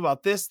a game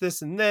about this,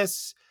 this, and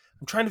this,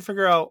 I'm trying to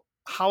figure out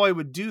how I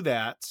would do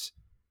that.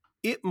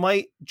 It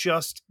might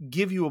just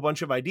give you a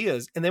bunch of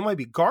ideas and they might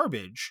be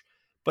garbage,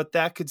 but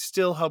that could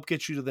still help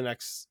get you to the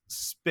next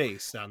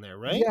space down there,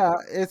 right? Yeah,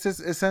 it's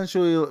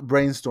essentially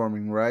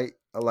brainstorming, right?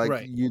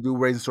 Like you do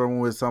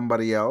brainstorming with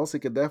somebody else, it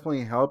could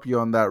definitely help you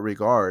on that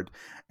regard.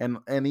 And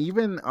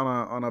even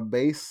on a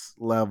base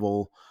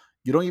level,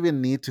 you don't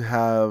even need to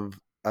have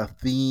a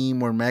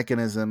theme or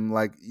mechanism.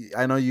 Like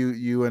I know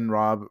you and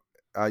Rob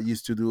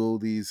used to do all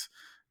these,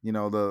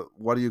 the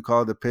what do you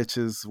call it, the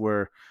pitches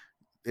where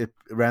it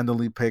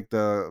randomly picked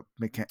the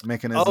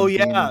mechanism. Oh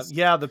yeah,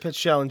 yeah, the pitch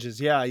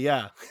challenges.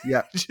 Yeah.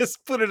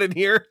 Just put it in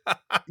here.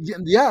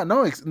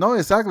 No,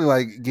 exactly.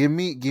 Like give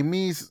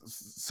me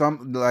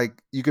some,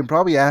 like you can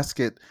probably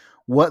ask it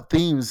what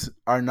themes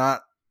are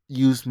not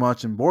used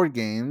much in board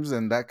games,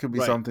 and that could be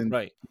something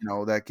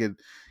that could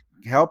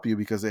help you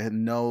because it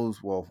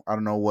knows. Well, I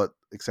don't know what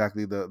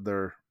exactly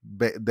their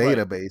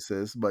database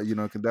is, but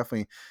it could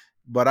definitely.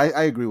 But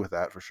I agree with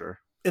that for sure.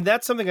 And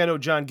that's something I know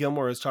John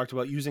Gilmore has talked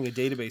about using a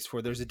database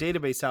for. There's a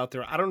database out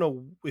there. I don't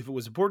know if it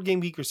was Board Game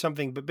Geek or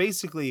something, but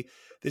basically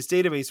this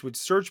database would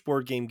search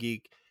Board Game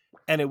Geek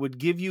and it would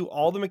give you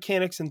all the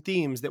mechanics and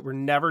themes that were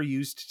never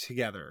used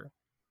together.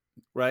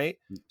 Right.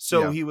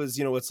 So he was,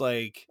 it's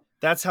like,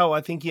 that's how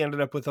I think he ended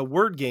up with a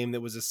word game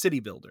that was a city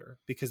builder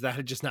because that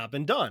had just not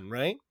been done.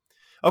 Right.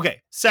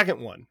 Okay.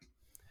 Second one,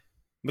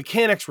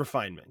 mechanics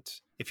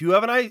refinement. If you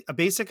have a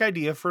basic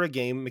idea for a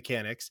game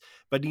mechanics,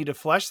 but need to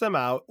flesh them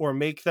out or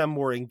make them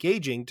more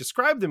engaging,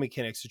 describe the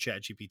mechanics to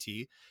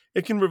ChatGPT.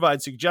 It can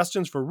provide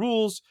suggestions for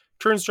rules,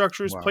 turn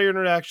structures, player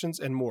interactions,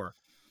 and more.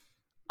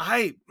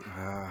 I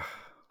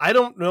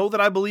don't know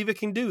that I believe it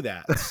can do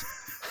that.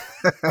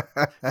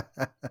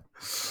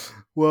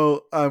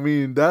 Well, I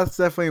mean, that's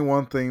definitely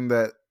one thing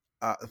that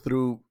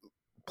through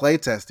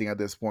playtesting at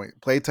this point,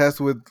 playtest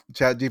with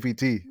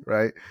ChatGPT,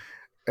 right?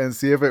 And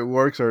see if it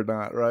works or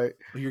not, right?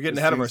 Well, you're getting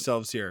ahead of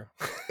ourselves here.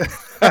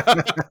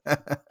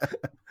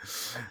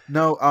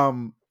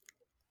 No,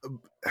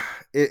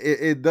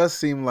 it does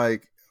seem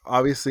like,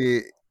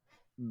 obviously,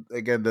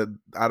 again,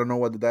 I don't know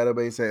what the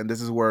database said, and this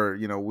is where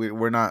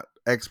we're not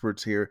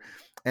experts here,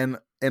 and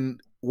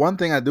one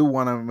thing I do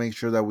want to make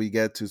sure that we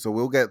get to, so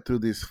we'll get through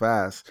this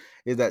fast,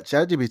 is that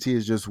ChatGPT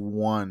is just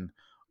one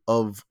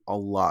of a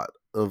lot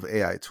of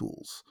AI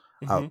tools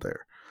out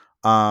there.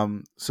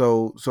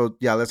 So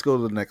yeah, let's go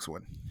to the next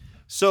one.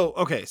 So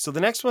the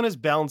next one is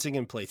balancing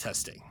and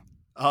playtesting.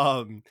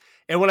 And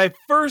when I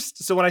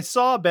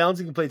saw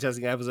balancing and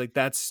playtesting, I was like,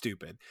 that's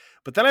stupid.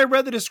 But then I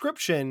read the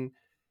description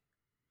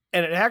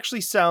and it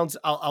actually sounds,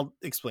 I'll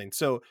explain.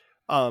 So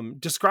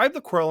describe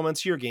the core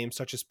elements of your game,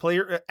 such as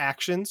player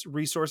actions,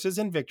 resources,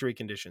 and victory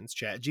conditions.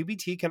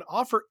 ChatGPT can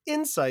offer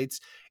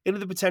insights into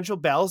the potential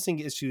balancing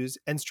issues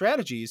and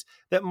strategies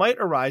that might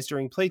arise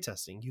during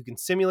playtesting. You can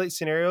simulate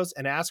scenarios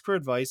and ask for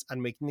advice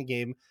on making the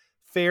game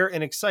fair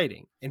and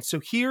exciting. And so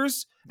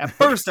at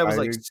first I was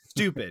like,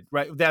 stupid,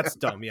 right? That's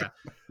dumb. Yeah.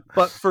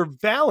 But for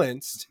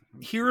balanced,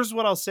 here's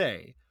what I'll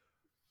say.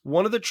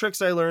 One of the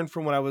tricks I learned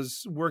from when I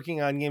was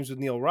working on games with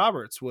Neil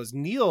Roberts was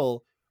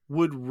Neil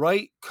would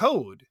write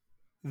code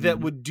that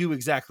would do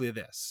exactly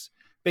this.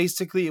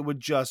 Basically, it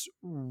would just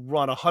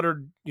run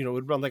 100, it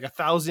would run like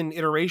 1,000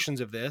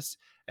 iterations of this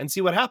and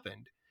see what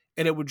happened.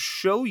 And it would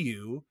show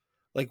you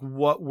like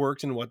what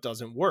worked and what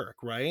doesn't work.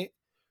 Right.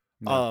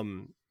 Yeah.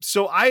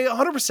 So I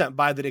 100%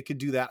 buy that it could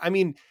do that. I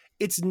mean,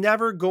 it's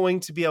never going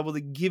to be able to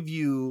give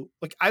you,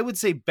 like, I would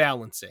say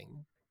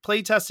balancing.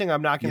 Playtesting,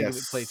 I'm not going to give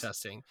it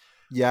playtesting.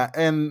 Yeah,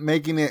 and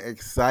making it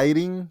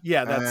exciting.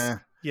 Yeah,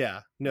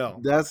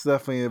 that's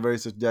definitely very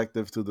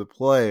subjective to the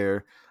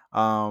player.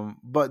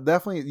 But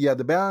definitely, yeah,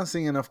 the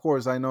balancing, and of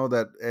course, I know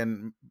that,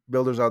 and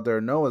builders out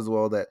there know as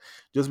well that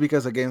just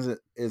because a game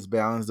is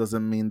balanced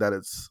doesn't mean that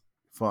it's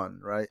fun,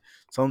 right?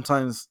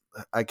 Sometimes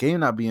a game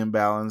not being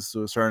balanced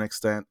to a certain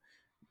extent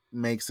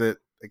makes it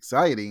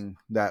exciting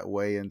that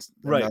way, and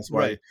that's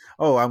why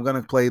I'm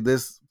gonna play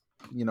this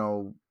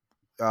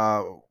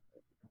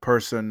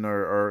person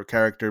or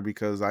character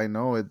because I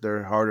know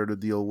they're harder to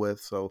deal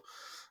with, so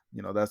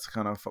that's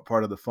kind of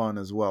part of the fun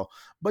as well.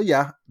 But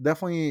yeah,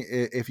 definitely,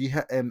 if you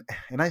and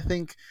I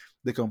think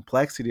the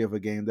complexity of a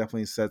game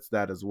definitely sets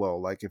that as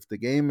well. Like if the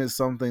game is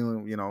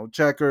something,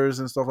 checkers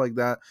and stuff like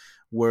that,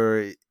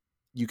 where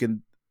you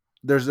can,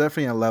 there's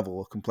definitely a level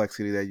of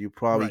complexity that you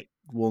probably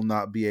will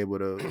not be able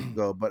to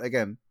go. But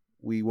again,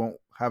 we won't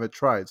have it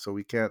tried, so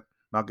we can't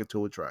knock it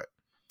till we try it.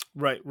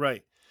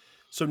 Right.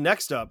 So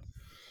next up,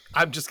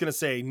 I'm just going to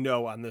say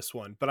no on this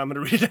one, but I'm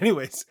going to read it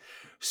anyways.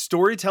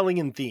 Storytelling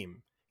and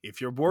theme. If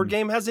your board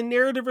game has a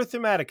narrative or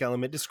thematic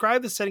element,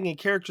 describe the setting and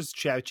characters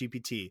to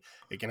ChatGPT.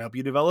 It can help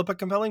you develop a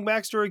compelling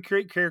backstory,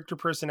 create character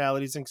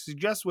personalities, and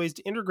suggest ways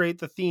to integrate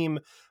the theme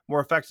more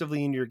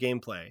effectively into your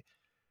gameplay.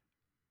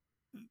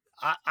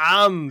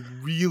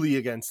 I'm really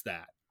against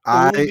that.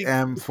 I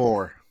am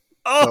for.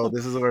 So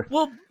this is where.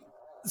 Well,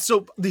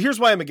 so here's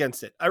why I'm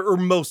against it, or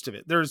most of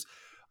it. There's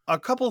a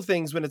couple of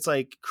things when it's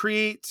like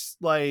create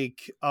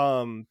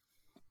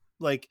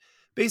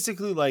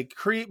basically like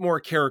create more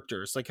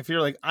characters. Like if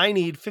you're like, I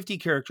need 50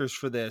 characters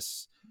for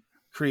this,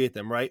 create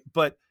them, right?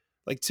 But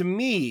like to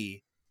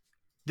me,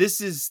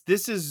 this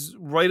is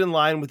right in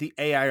line with the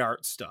AI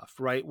art stuff,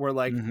 right? Where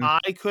like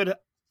I could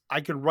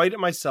write it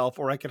myself,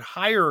 or I could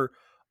hire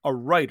a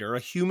writer, a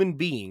human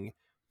being,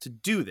 to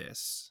do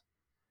this.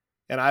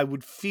 And I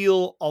would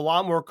feel a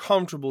lot more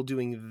comfortable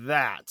doing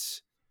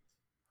that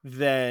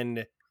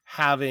than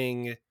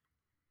having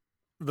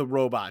the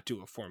robot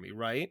do it for me,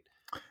 right?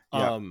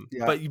 Yeah.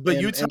 But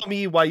you tell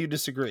me why you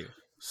disagree.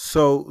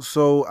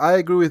 So I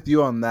agree with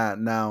you on that.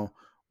 Now,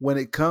 when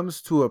it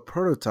comes to a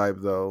prototype,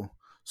 though,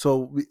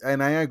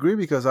 and I agree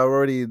because I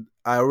already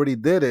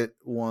did it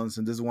once,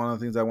 and this is one of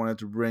the things I wanted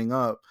to bring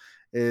up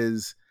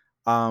is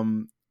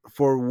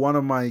for one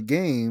of my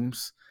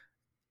games.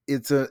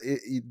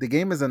 The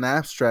game is an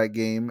abstract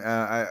game.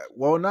 It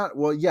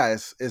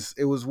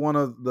was one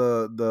of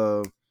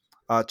the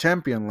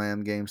Champion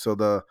Land games. So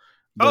the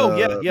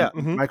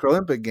Micro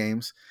Olympic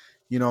games.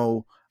 You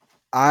know,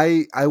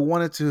 I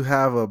wanted to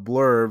have a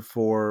blurb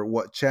for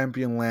what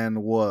Champion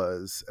Land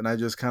was, and I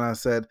just kind of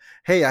said,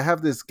 "Hey, I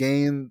have this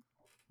game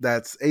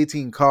that's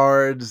 18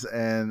 cards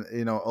and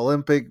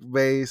Olympic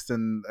based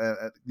and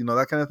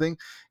that kind of thing.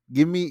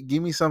 Give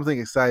me something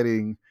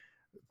exciting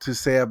to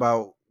say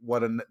about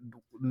what not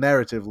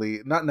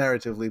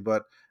narratively,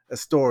 but a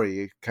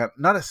story,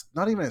 not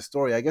even a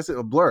story. I guess a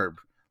blurb,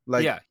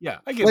 like I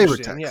get flavor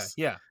text,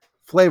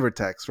 flavor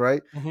text,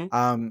 right?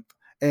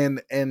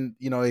 And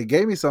it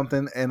gave me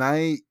something, and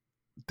I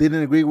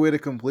didn't agree with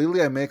it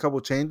completely. I made a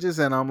couple changes,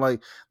 and I'm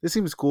like, this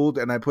seems cool,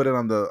 and I put it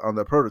on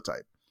the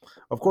prototype.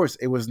 Of course,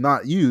 it was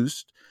not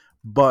used,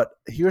 but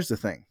here's the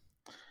thing: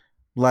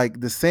 like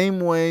the same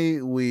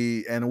way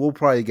we'll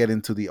probably get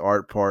into the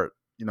art part,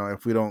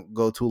 if we don't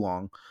go too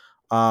long,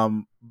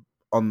 on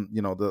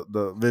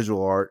the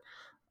visual art,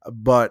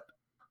 but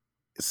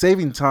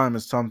saving time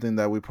is something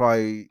that we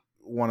probably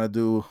want to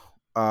do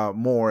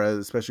more,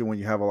 especially when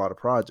you have a lot of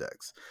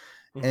projects.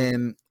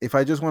 And if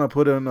I just want to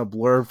put in a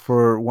blurb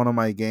for one of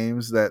my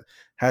games that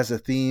has a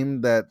theme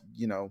that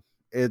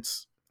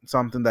it's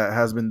something that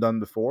has been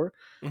done before,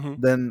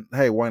 then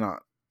hey, why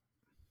not?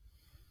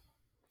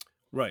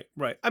 Right.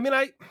 I mean,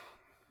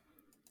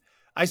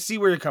 I see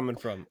where you're coming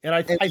from, and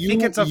I think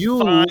it's a fine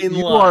line.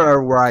 You are a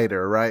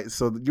writer, right?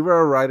 So you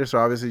are a writer, so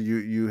obviously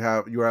you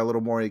are a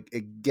little more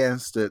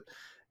against it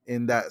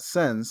in that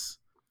sense.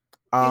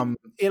 And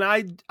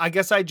I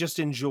guess I just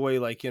enjoy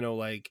like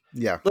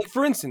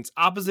for instance,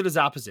 opposite is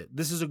opposite.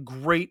 This is a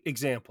great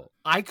example.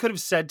 I could have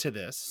said to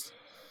this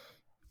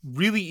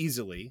really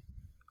easily,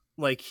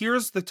 like,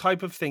 here's the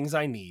type of things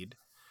I need.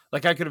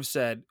 Like I could have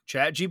said,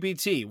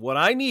 ChatGPT, what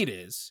I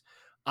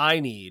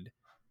need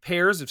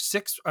pairs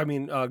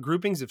of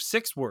groupings of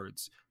 6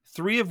 words,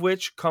 3 of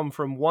which come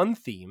from one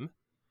theme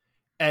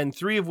and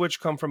 3 of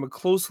which come from a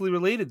closely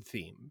related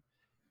theme.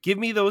 Give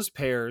me those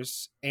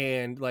pairs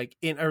and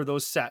or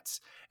those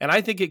sets. And I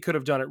think it could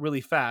have done it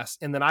really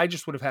fast. And then I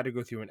just would have had to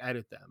go through and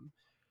edit them.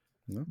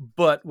 Yeah.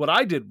 But what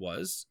I did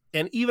was,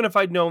 and even if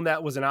I'd known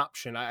that was an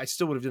option, I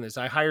still would have done this.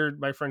 I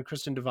hired my friend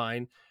Kristen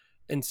Devine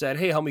and said,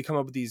 hey, help me come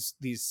up with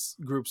these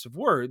groups of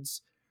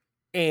words.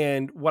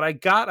 And what I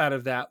got out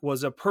of that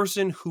was a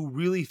person who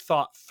really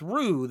thought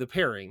through the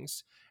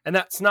pairings. And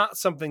that's not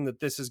something that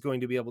this is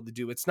going to be able to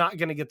do. It's not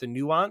going to get the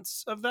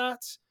nuance of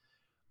that.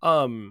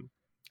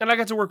 And I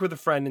got to work with a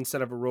friend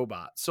instead of a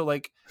robot. So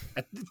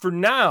for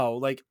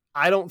now,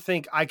 I don't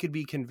think I could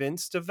be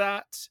convinced of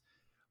that.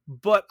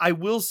 But I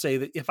will say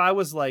that if I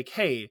was like,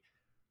 hey,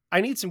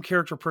 I need some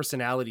character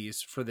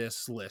personalities for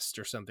this list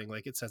or something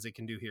like it says it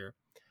can do here,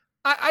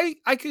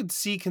 I could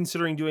see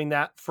considering doing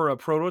that for a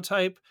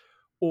prototype,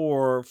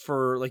 or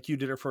for like you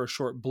did it for a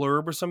short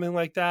blurb or something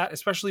like that,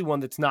 especially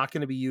one that's not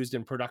going to be used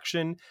in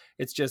production.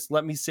 It's just,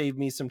 let me save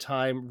me some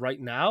time right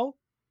now.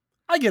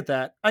 I get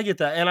that.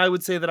 And I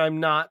would say that I'm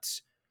not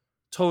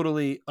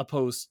totally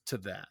opposed to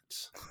that.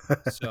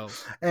 So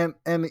and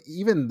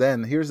even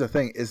then, here's the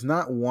thing: it's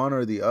not one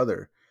or the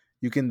other.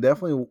 You can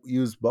definitely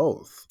use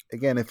both.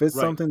 Again, if it's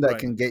something that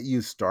can get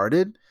you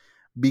started,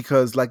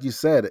 because like you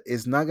said,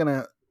 it's not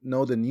gonna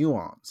know the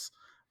nuance.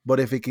 But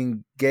if it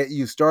can get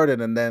you started,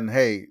 and then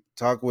hey,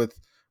 talk with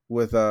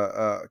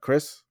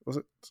Chris, was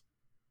it?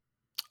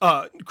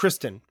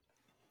 Kristen.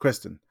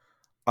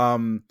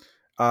 And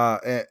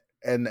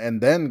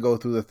and then go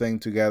through the thing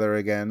together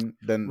again,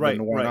 then why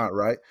not,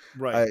 right?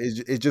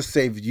 It just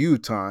saves you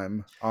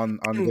time on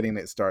getting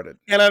it started.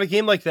 And on a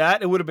game like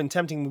that, it would have been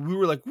tempting. We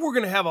were like, we're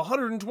going to have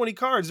 120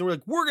 cards, and we're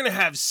like, we're going to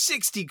have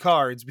 60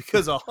 cards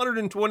because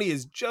 120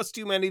 is just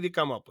too many to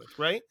come up with,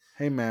 right?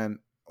 Hey man,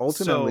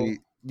 ultimately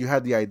you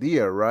had the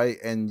idea, right?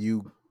 And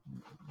you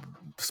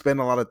spend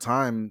a lot of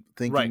time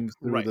thinking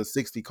through the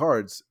 60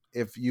 cards.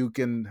 If you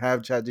can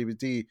have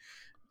ChatGPT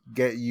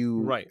get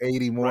you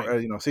 80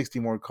 more 60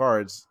 more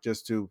cards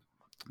just to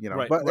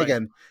but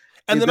again,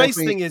 and the nice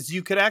thing is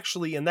you could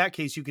actually, in that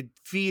case, you could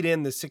feed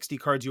in the 60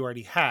 cards you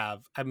already have.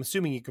 I'm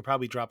assuming you could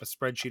probably drop a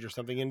spreadsheet or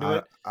something into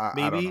it.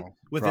 Maybe I don't know,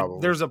 with it,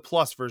 there's a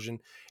plus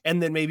version,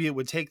 and then maybe it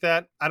would take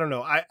that. I don't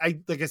know. I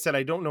like I said,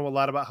 I don't know a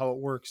lot about how it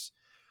works.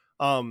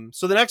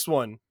 So the next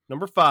one,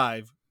 number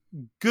 5,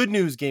 good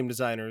news, game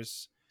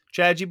designers.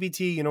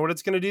 ChatGPT, you know what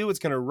it's going to do? It's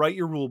going to write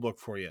your rule book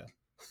for you.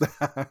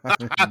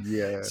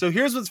 Yeah. So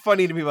here's what's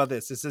funny to me about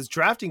this. It says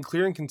drafting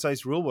clear and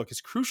concise rulebook is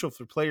crucial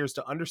for players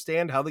to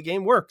understand how the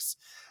game works.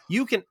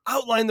 You can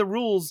outline the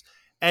rules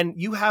and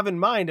you have in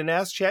mind and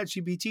ask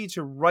ChatGPT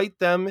to write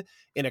them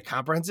in a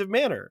comprehensive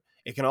manner.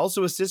 It can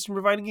also assist in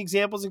providing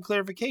examples and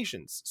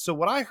clarifications. So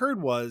what I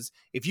heard was,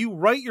 if you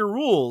write your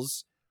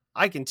rules,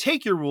 I can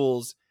take your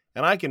rules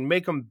and I can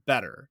make them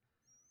better.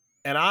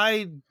 And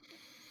I,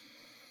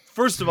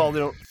 first of all, they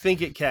don't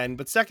think it can,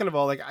 but second of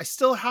all, like, I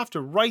still have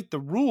to write the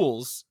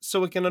rules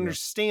so it can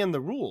understand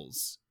the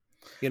rules,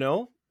 you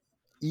know?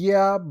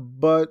 Yeah,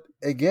 but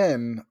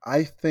again,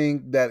 I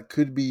think that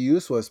could be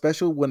useful,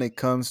 especially when it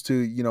comes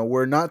to,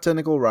 we're not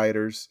technical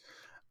writers.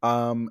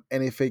 And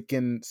if it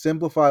can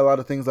simplify a lot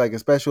of things, like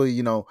especially,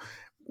 a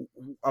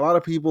lot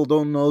of people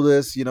don't know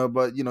this,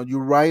 but you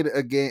write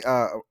a game,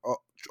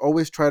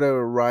 always try to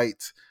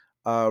write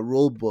a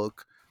rule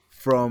book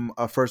from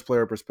a first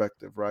player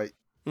perspective, right?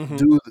 Mm-hmm.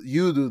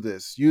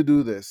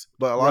 Do this,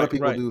 but a lot of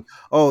people do.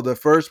 Oh, the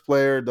first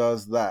player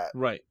does that,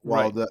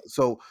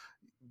 so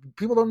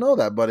people don't know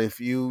that. But if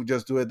you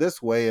just do it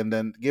this way and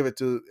then give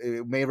it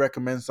may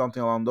recommend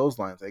something along those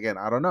lines. Again,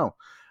 I don't know,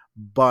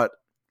 but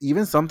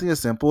even something as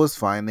simple as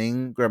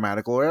finding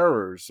grammatical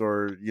errors,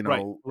 or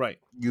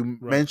you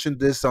mentioned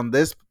this on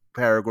this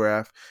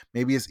paragraph,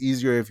 maybe it's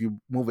easier if you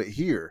move it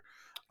here.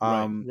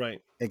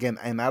 Again,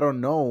 and I don't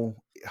know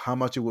how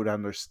much it would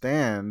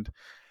understand,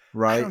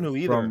 right? I don't know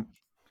either.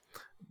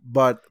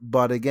 But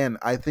again,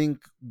 I think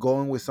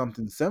going with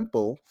something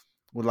simple,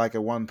 with like a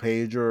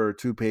 1-pager or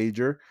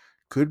 2-pager,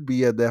 could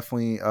be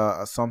definitely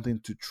something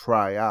to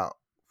try out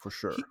for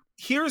sure.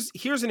 Here's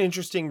an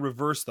interesting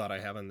reverse thought I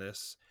have on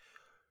this.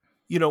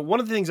 One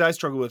of the things I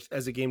struggle with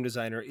as a game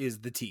designer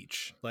is the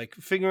teach, like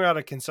figuring out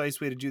a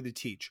concise way to do the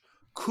teach.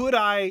 Could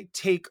I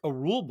take a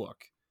rule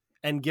book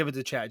and give it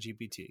to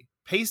ChatGPT,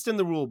 paste in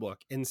the rule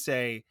book and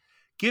say,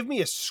 give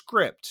me a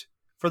script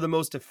for the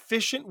most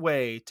efficient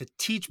way to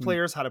teach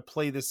players how to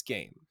play this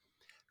game?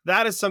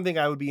 That is something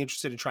I would be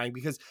interested in trying,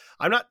 because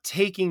I'm not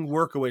taking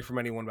work away from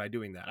anyone by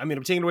doing that. I mean,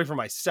 I'm taking it away from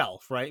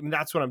myself, right? I mean,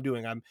 that's what I'm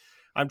doing.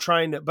 I'm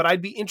trying to, but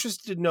I'd be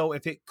interested to know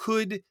if it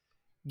could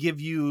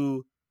give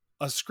you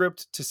a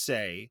script to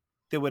say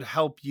that would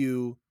help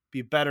you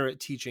be better at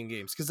teaching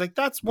games. Cause like,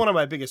 that's one of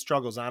my biggest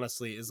struggles,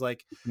 honestly, is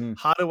like,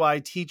 how do I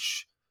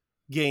teach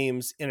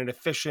games in an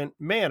efficient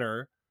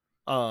manner?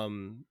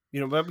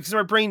 Because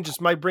my brain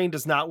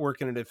does not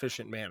work in an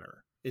efficient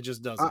manner. It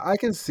just doesn't. I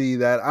can see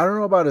that. I don't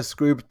know about a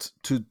script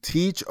to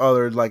teach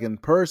others like in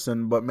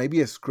person, but maybe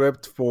a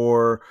script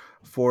for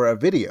a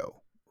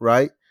video,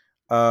 right?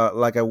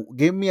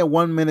 Give me a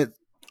 1-minute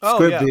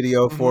script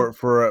video for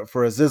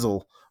a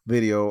Zizzle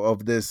video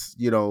of this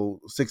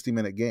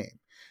 60-minute game.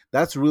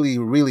 That's really,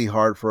 really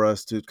hard for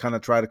us to kind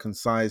of try to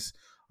concise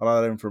a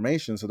lot of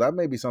information. So that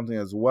may be something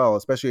as well,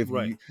 especially if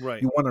you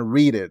want to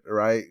read it,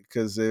 right?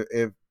 Because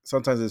if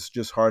sometimes it's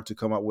just hard to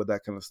come up with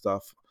that kind of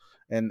stuff,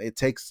 and it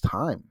takes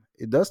time.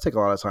 It does take a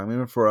lot of time,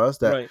 even for us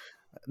that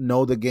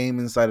know the game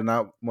inside and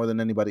out more than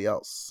anybody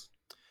else.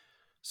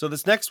 So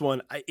this next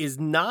one is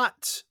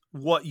not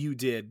what you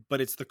did, but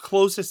it's the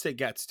closest it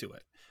gets to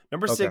it.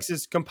 Number 6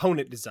 is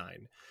component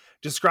design.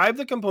 Describe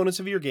the components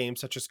of your game,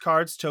 such as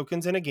cards,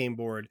 tokens, and a game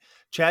board.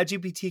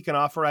 ChatGPT can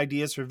offer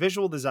ideas for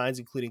visual designs,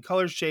 including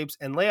colors, shapes,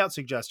 and layout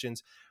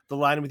suggestions that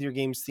align with your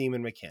game's theme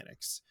and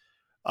mechanics.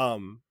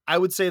 I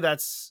would say that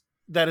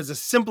is a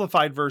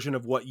simplified version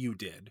of what you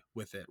did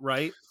with it,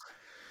 right?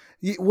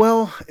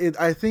 Well,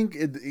 I think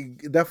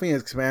it definitely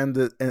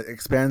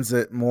expands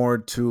it more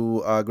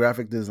to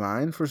graphic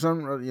design for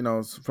some,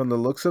 from the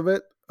looks of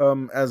it,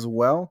 as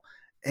well.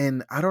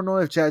 And I don't know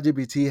if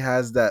ChatGPT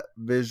has that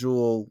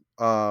visual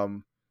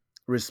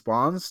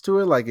response to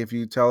it. Like if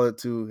you tell it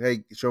to,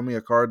 hey, show me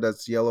a card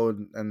that's yellow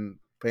and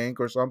pink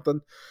or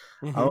something.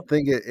 I don't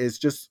think it's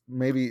just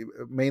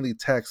mainly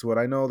text. What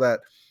I know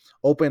that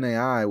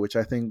OpenAI, which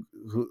I think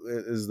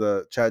is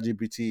the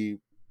ChatGPT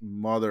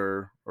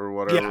mother or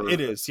whatever. Yeah, it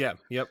is. Yeah.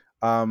 Yep.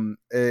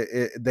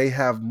 They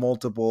have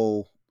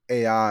multiple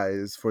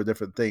AIs for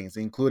different things,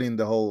 including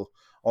all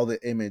the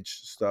image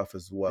stuff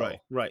as well.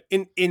 Right.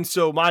 And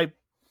so my,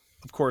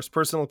 of course,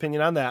 personal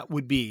opinion on that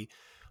would be,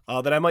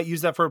 that I might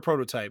use that for a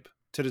prototype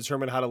to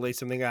determine how to lay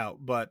something out.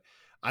 But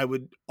I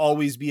would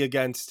always be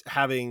against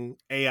having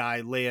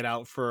AI lay it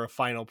out for a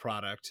final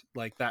product.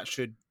 Like that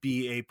should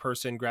be a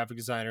person, graphic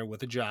designer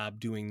with a job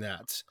doing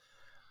that.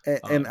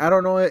 And I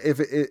don't know if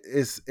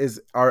it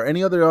are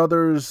any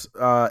others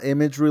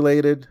image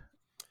related?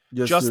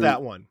 Just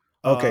that one.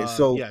 Okay,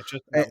 so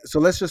so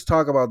let's just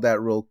talk about that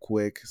real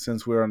quick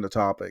since we're on the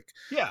topic.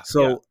 Yeah.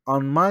 So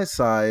on my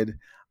side,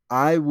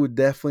 I would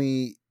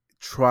definitely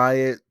try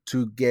it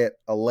to get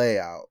a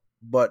layout,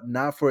 but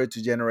not for it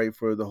to generate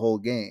for the whole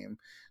game,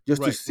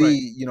 just to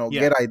see,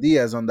 get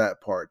ideas on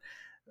that part.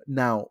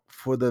 Now,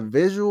 for the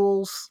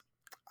visuals,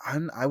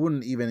 I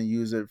wouldn't even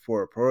use it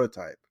for a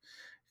prototype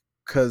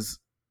because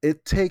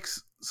it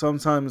takes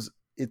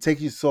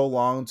you so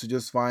long to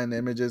just find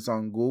images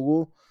on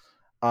Google.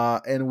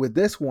 And with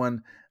this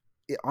one,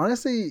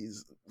 honestly,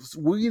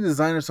 we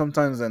designers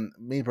sometimes, and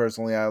me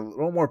personally, I'm a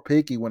little more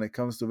picky when it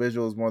comes to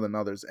visuals more than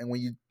others. And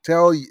when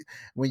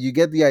you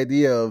get the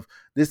idea of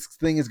this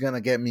thing is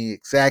gonna get me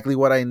exactly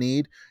what I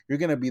need, you're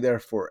gonna be there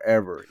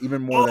forever,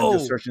 even more than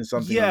just searching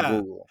something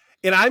on Google.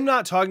 And I'm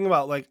not talking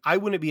about like I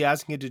wouldn't be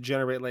asking it to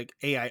generate like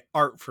AI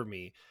art for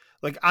me.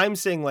 Like I'm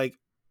saying like,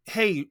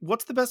 hey,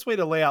 what's the best way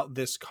to lay out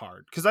this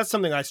card? Because that's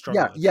something I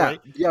struggle with. Right?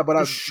 Yeah.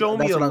 But show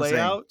me a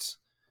layout.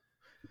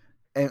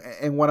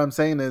 And what I'm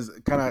saying is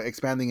kind of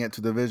expanding it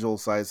to the visual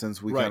side since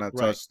we kind of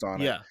touched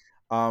on it.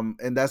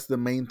 And that's the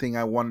main thing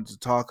I wanted to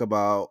talk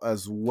about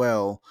as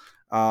well,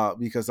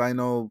 because I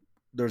know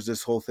there's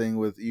this whole thing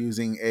with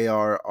using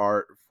AR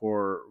art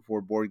for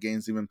board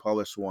games, even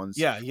published ones.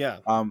 Yeah.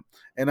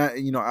 And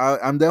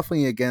I'm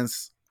definitely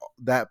against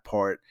that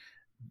part,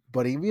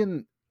 but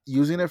even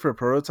using it for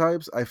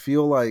prototypes, I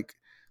feel like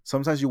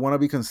sometimes you want to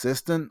be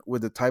consistent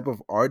with the type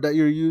of art that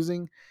you're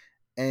using,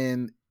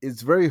 and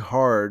it's very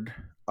hard.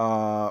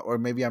 Or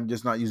maybe I'm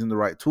just not using the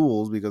right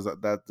tools because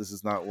this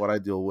is not what I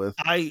deal with.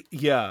 I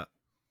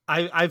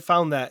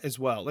found that as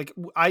well. Like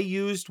I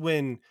used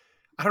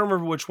I don't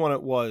remember which one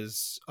it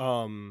was,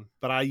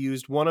 but I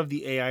used one of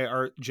the AI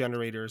art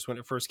generators when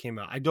it first came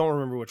out. I don't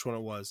remember which one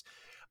it was.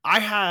 I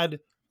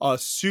had a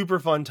super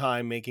fun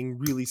time making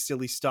really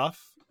silly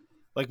stuff.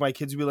 Like my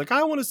kids would be like,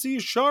 I want to see a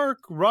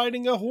shark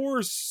riding a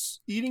horse,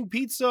 eating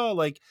pizza.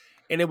 Like,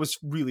 and it was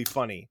really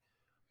funny.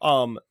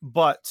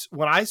 But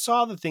when I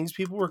saw the things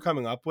people were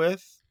coming up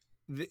with,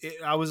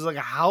 I was like,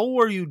 how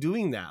are you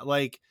doing that?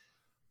 Like,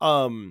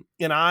 and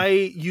I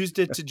used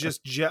it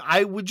to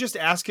I would just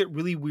ask it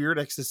really weird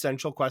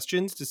existential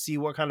questions to see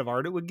what kind of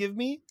art it would give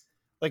me.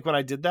 Like when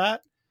I did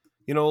that,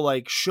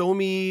 like show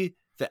me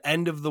the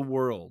end of the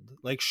world,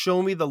 like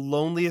show me the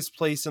loneliest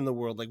place in the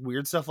world, like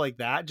weird stuff like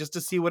that, just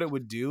to see what it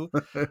would do.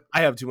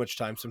 I have too much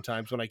time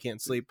sometimes when I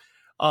can't sleep.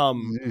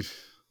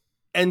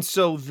 And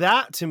so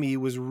that to me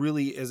was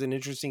really as an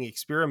interesting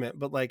experiment,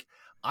 but like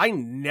I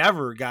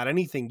never got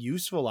anything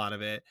useful out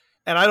of it.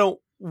 And I don't,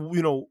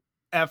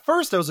 at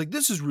first I was like,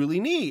 this is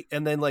really neat.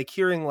 And then like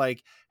hearing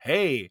like,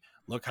 hey,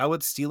 look how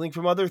it's stealing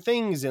from other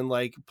things and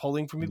like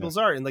pulling from people's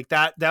art. And like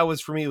that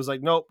was for me, it was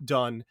like, nope,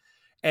 done.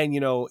 And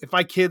if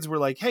my kids were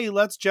like, hey,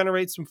 let's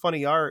generate some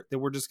funny art that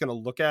we're just going to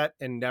look at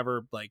and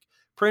never like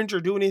print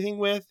or do anything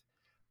with,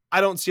 I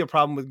don't see a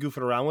problem with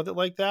goofing around with it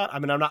like that. I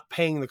mean, I'm not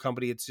paying the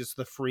company. It's just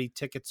the free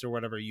tickets or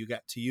whatever you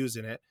get to use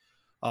in it.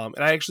 And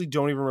I actually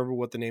don't even remember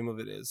what the name of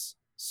it is.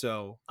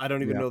 So I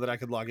don't even know that I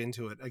could log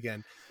into it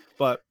again.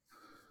 But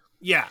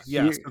yeah.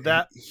 So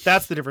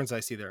that's the difference I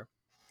see there.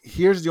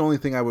 Here's the only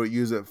thing I would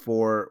use it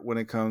for when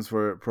it comes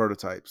for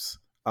prototypes,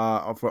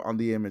 on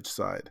the image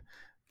side,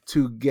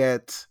 to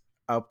get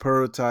a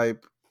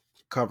prototype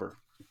cover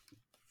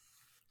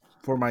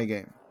for my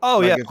game. Oh,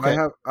 like if I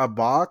have a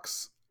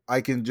box,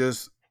 I can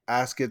just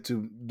ask it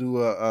to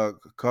do a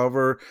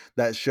cover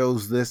that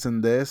shows this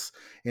and this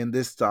in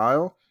this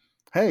style.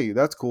 Hey,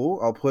 that's cool.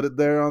 I'll put it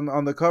there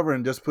on the cover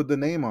and just put the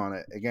name on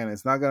it. Again,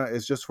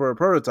 it's just for a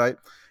prototype.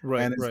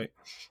 Right.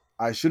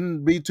 I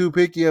shouldn't be too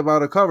picky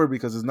about a cover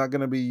because it's not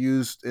going to be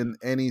used in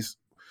any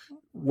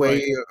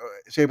way,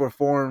 shape, or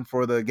form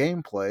for the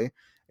gameplay.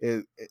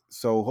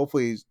 So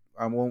hopefully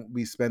I won't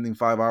be spending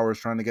 5 hours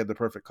trying to get the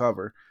perfect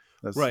cover.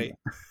 That's right.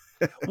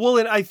 Well,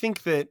 and I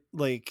think that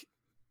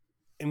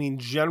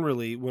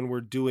generally when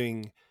we're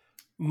doing,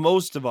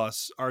 most of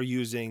us are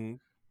using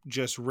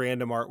just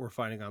random art we're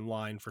finding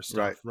online for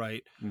stuff,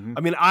 right? Mm-hmm.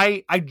 I mean,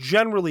 I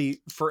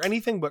generally, for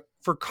anything but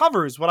for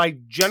covers, what I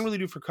generally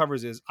do for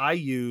covers is I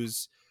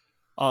use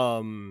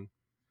a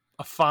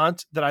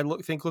font that I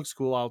think looks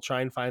cool. I'll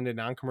try and find a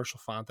non-commercial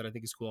font that I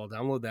think is cool. I'll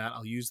download that.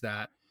 I'll use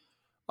that.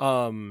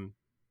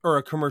 Or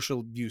a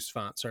commercial use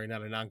font. Sorry,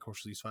 not a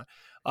non-commercial use font.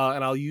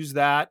 And I'll use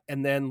that.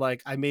 And then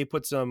like I may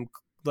put some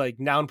like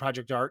noun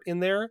project art in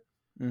there.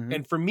 Mm-hmm.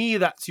 And for me,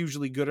 that's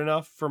usually good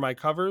enough for my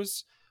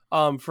covers.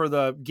 For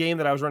the game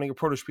that I was running a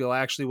protospiel, I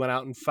actually went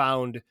out and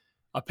found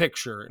a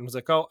picture and was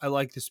like, oh, I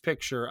like this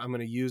picture. I'm going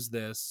to use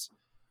this.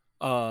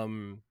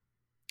 And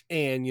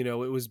it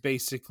was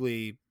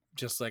basically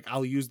just like,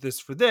 I'll use this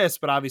for this,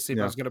 but obviously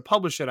if I was going to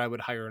publish it, I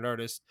would hire an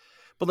artist.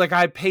 But like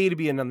I pay to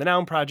be in the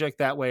noun project.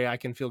 That way I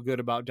can feel good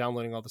about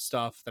downloading all the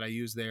stuff that I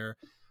use there.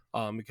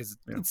 because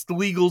it's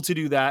legal to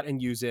do that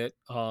and use it.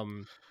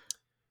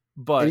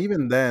 But and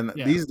even then,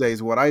 these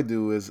days, what I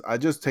do is I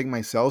just take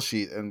my sell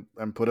sheet and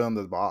put it on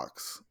the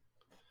box,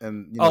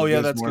 and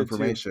gives that's more good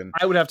information. Too.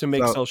 I would have to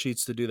make sell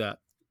sheets to do that.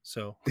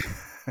 So,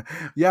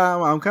 yeah,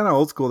 I'm kind of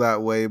old school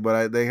that way,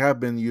 but they have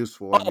been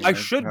useful. I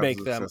should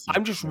make them.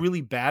 I'm just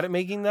really bad at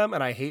making them,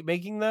 and I hate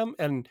making them.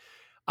 And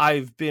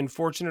I've been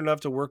fortunate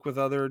enough to work with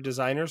other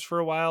designers for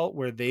a while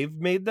where they've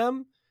made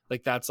them.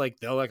 Like that's like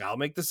they're like, I'll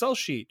make the sell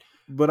sheet.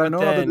 But I know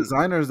other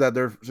designers that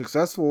they're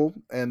successful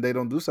and they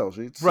don't do sell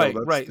sheets. Right, so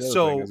that's right. the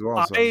other thing as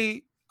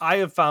well. I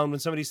have found when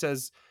somebody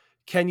says,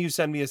 "Can you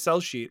send me a sell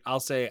sheet?"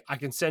 I'll say, "I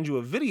can send you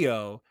a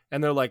video,"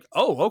 and they're like,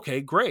 "Oh, okay,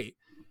 great."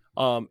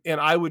 And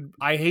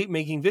I hate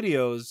making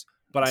videos,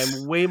 but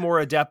I'm way more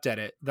adept at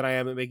it than I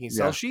am at making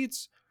sell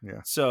sheets.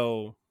 Yeah.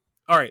 So,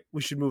 all right,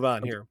 we should move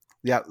on here.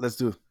 Yeah, let's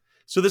do.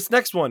 So this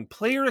next one,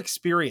 player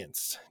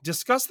experience.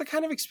 Discuss the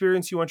kind of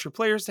experience you want your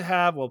players to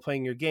have while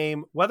playing your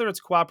game. Whether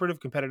it's cooperative,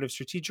 competitive,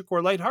 strategic,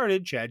 or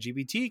lighthearted,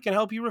 ChatGPT can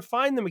help you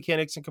refine the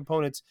mechanics and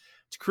components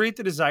to create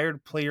the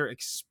desired player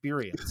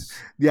experience.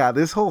 Yeah,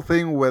 this whole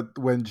thing with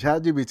when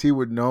ChatGPT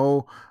would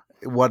know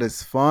what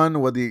is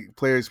fun, what the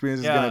player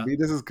experience is going to be,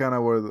 this is kind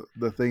of where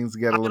the things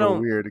get a little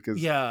weird.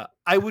 Because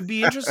I would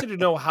be interested to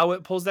know how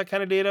it pulls that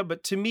kind of data,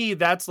 but to me,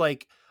 that's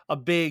like a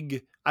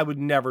big, I would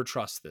never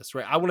trust this,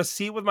 right? I want to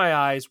see it with my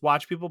eyes,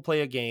 watch people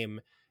play a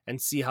game,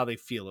 and see how they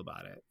feel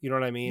about it. You know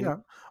what I mean? Yeah.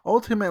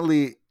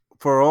 Ultimately,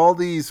 for all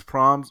these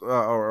prompts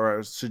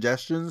or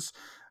suggestions,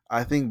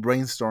 I think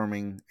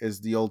brainstorming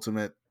is the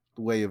ultimate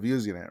way of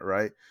using it,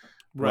 right?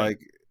 Right. Like,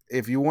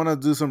 if you want to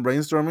do some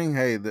brainstorming,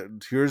 hey,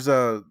 here's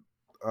a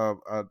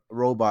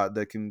robot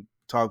that can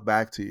talk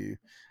back to you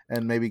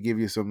and maybe give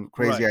you some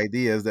crazy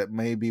ideas that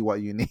may be what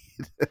you need.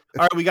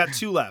 All right, we got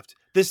 2 left.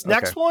 This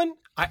next one,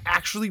 I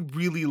actually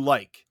really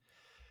like.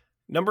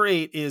 Number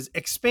 8 is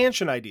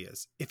expansion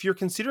ideas. If you're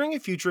considering a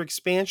future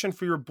expansion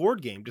for your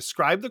board game,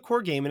 describe the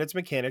core game and its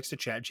mechanics to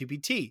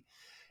ChatGPT.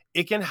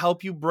 It can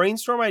help you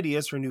brainstorm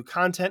ideas for new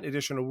content,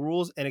 additional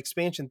rules, and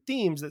expansion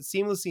themes that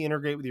seamlessly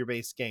integrate with your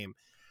base game.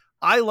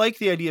 I like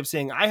the idea of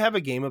saying, I have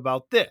a game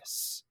about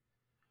this.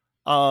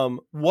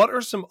 What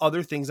are some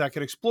other things I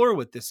could explore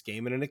with this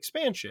game in an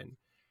expansion?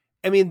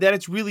 I mean, that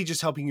it's really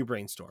just helping you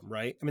brainstorm,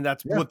 right? I mean,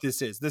 that's what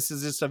this is. This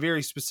is just a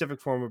very specific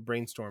form of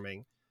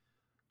brainstorming.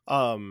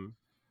 And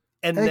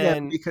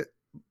then again,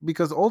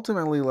 because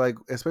ultimately, like,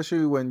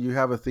 especially when you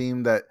have a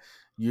theme that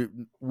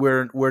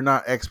we're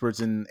not experts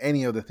in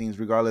any of the things,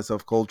 regardless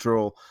of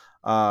cultural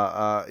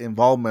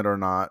involvement or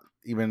not,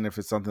 even if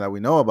it's something that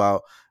we know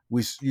about,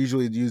 we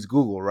usually use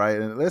Google,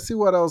 right? And let's see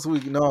what else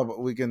we know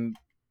about. We can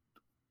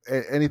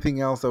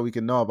anything else that we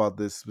can know about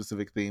this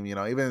specific theme,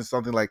 even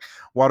something like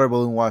water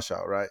balloon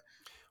washout, right?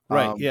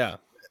 Yeah.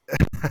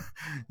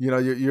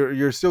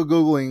 You're still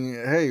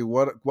Googling, hey,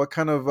 what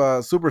kind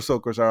of super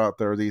soakers are out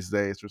there these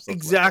days or something.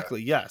 Exactly.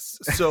 Like yes.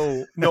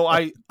 So no,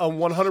 I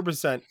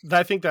 100%.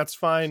 I think that's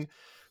fine.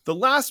 The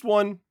last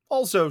one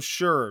also,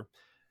 sure.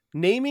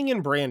 Naming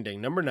and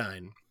branding. Number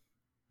 9.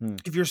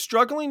 If you're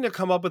struggling to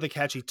come up with a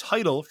catchy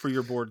title for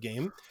your board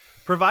game,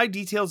 provide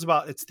details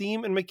about its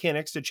theme and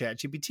mechanics to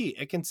ChatGPT.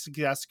 It can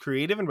suggest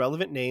creative and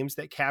relevant names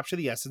that capture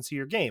the essence of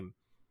your game.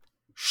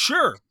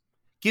 Sure.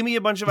 Give me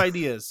a bunch of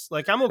ideas.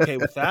 Like, I'm okay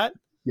with that.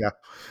 Yeah.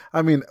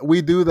 I mean,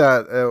 we do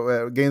that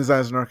at Game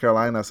Designers North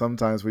Carolina.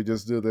 Sometimes we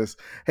just do this.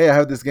 Hey, I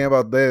have this game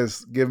about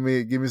this. Give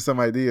me some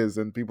ideas.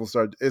 And people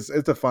start, it's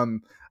a fun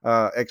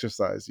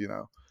exercise,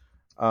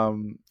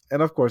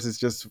 and of course, it's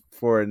just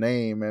for a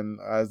name. And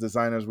as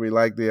designers, we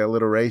like the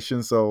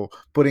alliteration. So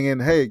putting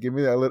in, hey, give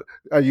me that.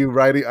 Are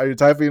you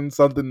typing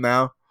something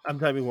now? I'm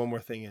typing one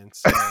more thing in.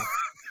 So,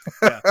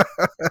 yeah.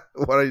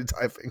 What are you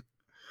typing?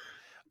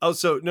 Oh,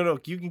 so no,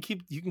 you can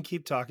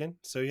keep talking.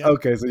 So yeah.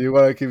 Okay, so you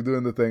want to keep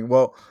doing the thing.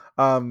 Well,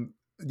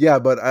 yeah,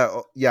 but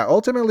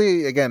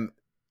ultimately, again,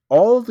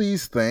 all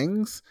these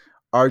things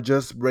are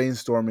just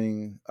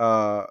brainstorming,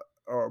 or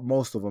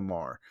most of them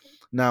are.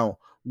 Now,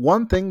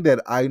 one thing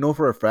that I know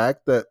for a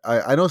fact that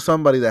I know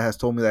somebody that has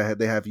told me that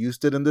they have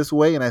used it in this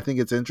way, and I think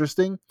it's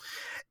interesting,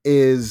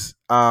 is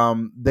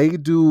they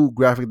do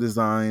graphic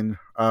design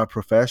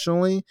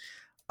professionally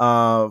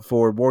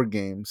for board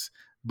games,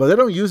 but they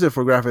don't use it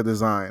for graphic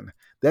design.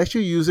 They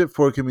actually use it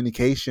for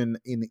communication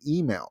in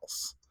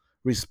emails,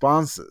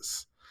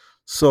 responses.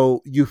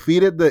 So you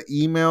feed it the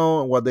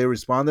email and what they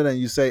responded, and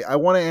you say, I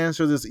want to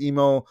answer this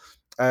email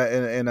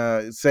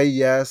and say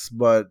yes,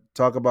 but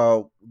talk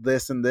about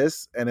this and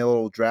this, and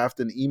it'll draft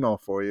an email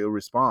for you, a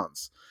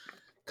response.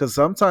 Because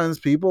sometimes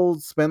people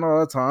spend a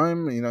lot of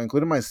time,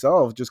 including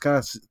myself, just kind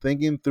of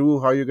thinking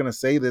through how you're going to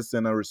say this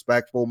in a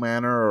respectful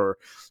manner or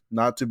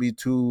not to be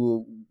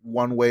too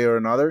one way or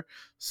another.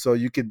 So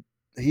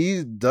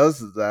he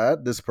does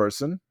that, this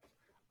person.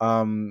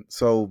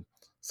 So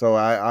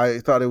I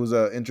thought it was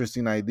an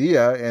interesting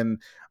idea,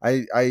 and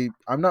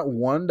I'm not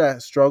one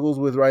that struggles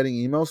with writing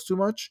emails too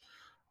much,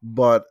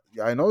 but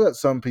I know that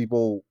some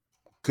people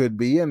could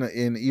be, and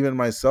even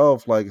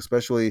myself, like,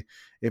 especially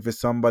if it's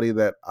somebody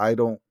that I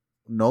don't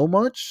know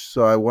much,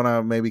 so I want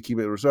to maybe keep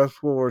it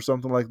respectful or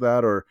something like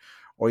that, or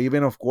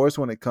even of course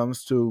when it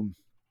comes to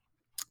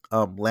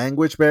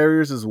language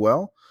barriers as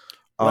well.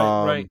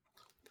 Right, right. Um,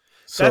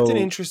 so That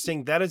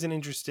is an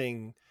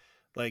interesting,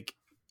 like,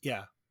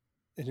 yeah,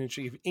 an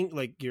interesting,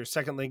 like your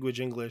second language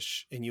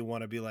English, and you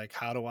want to be like,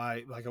 how do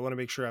I, like, I want to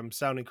make sure I'm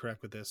sounding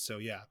correct with this. So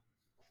yeah.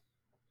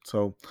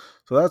 so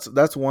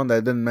that's one that I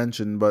didn't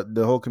mention, but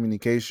the whole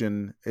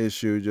communication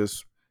issue,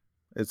 just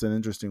it's an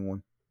interesting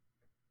one.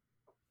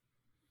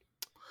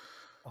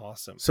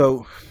 Awesome.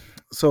 So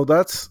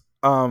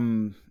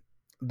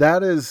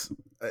that is,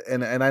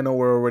 and I know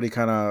we're already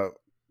kind of,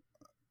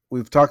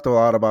 we've talked a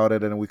lot about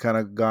it and we kind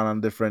of gone on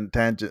different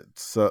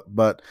tangents,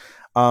 but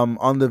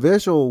on the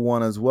visual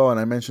one as well, and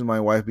I mentioned my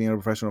wife being a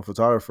professional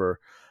photographer.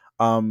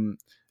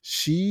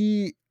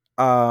 She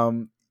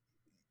um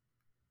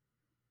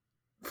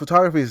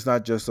Photography is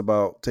not just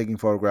about taking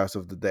photographs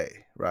of the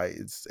day, right?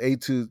 It's 8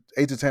 to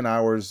 10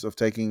 hours of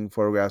taking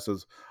photographs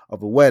of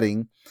a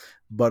wedding,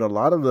 but a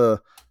lot of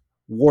the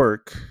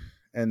work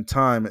and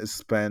time is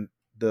spent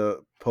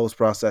the post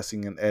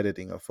processing and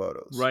editing of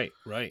photos. Right,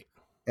 right,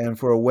 And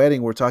for a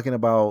wedding, we're talking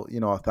about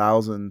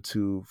 1,000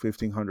 to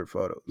 1,500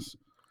 photos.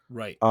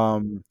 right.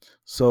 Um,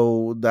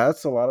 so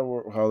that's a lot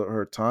of how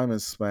her time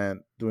is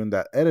spent doing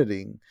that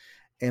editing.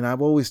 And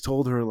I've always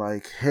told her,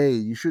 like, hey,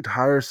 you should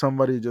hire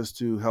somebody just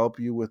to help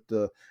you with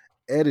the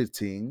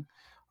editing.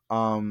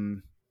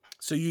 Um,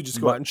 So you just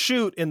go out but and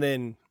shoot, and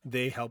then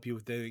they help you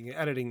with the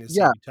editing to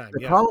yeah, save you time.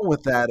 the Yeah. problem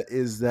with that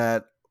is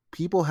that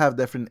people have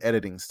different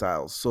editing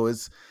styles. So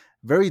it's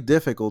very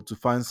difficult to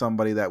find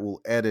somebody that will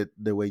edit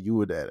the way you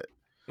would edit.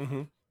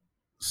 Mm-hmm.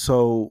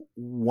 So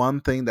one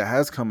thing that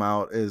has come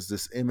out is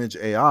this image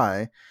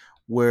AI,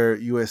 where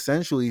you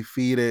essentially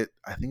feed it,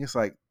 I think it's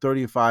like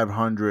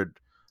 3,500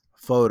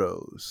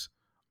 photos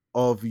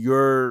of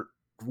your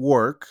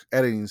work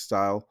editing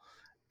style,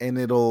 and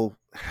it'll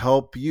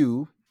help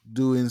you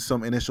doing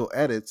some initial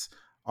edits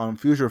on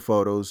future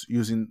photos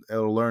using,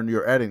 it'll learn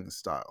your editing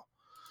style.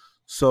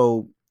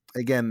 So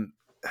again,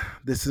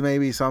 this is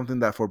maybe something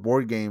that for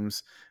board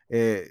games,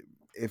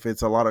 if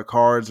it's a lot of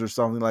cards or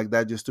something like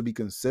that, just to be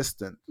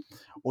consistent,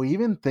 or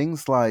even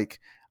things like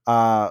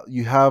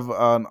you have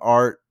an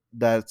art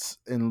that's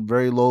in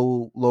very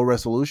low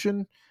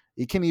resolution,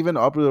 it can even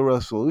up the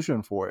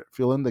resolution for it,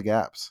 fill in the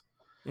gaps,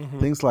 Mm-hmm.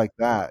 things like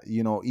that.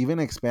 Even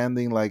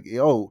expanding, like,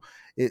 oh,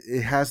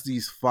 it has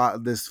this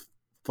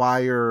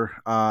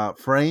fire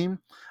frame.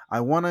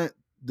 I want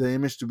the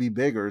image to be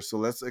bigger, so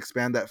let's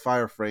expand that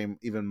fire frame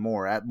even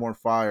more, add more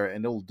fire,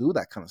 and it'll do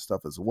that kind of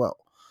stuff as well.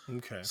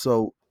 Okay.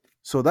 So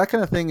so that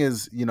kind of thing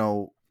is,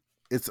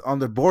 it's on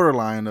the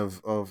borderline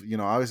of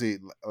obviously,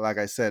 like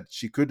I said,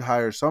 she could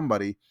hire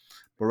somebody,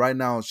 but right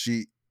now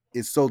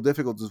it's so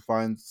difficult to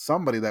find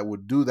somebody that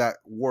would do that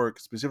work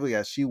specifically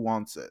as she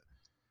wants it.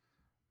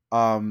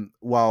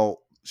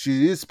 While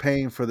she is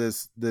paying for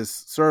this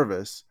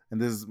service,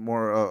 and this is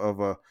more of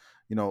a,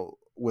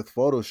 with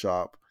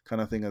Photoshop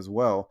kind of thing as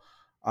well,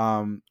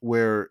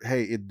 where,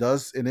 hey, it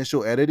does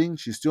initial editing,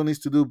 she still needs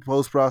to do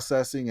post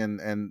processing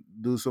and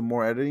do some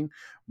more editing,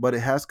 but it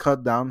has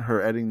cut down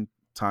her editing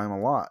time a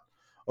lot.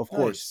 Of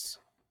course,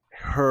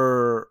 Nice.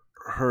 her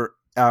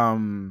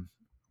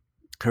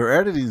her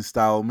editing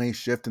style may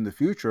shift in the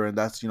future, and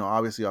that's,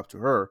 obviously up to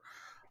her.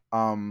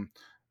 um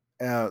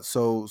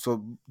so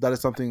that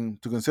is something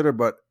to consider.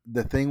 But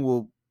the thing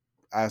will,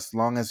 as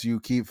long as you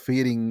keep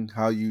feeding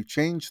how you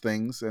change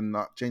things and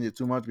not change it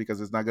too much, because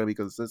it's not going to be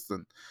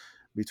consistent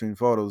between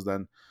photos,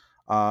 then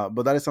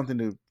but that is something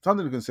to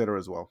consider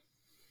as well.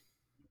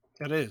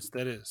 That is.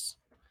 That is.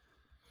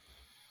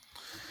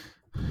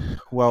 You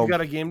Well,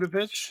 got a game to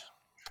pitch?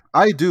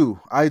 I do,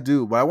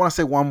 but I want to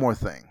say one more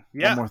thing. One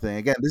Yeah. more thing.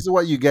 Again, this is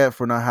what you get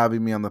for not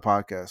having me on the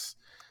podcast.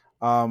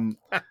 um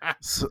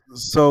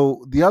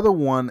so the other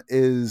one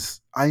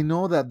is, I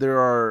know that there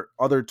are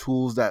other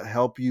tools that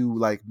help you,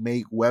 like,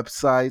 make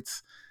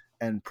websites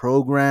and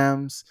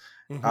programs.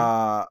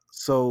 Mm-hmm.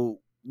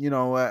 So,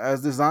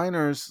 as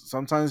designers,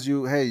 sometimes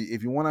hey,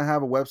 if you want to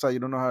have a website, you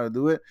don't know how to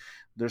do it,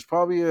 there's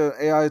probably a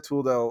AI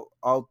tool that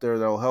out there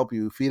that'll help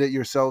you. Feed it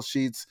your sales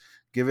sheets,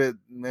 give it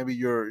maybe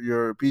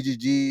your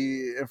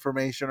PGG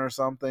information or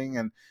something,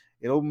 and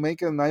it'll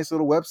make a nice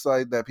little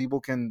website that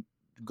people can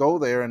go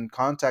there and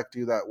contact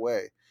you that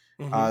way.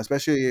 Mm-hmm.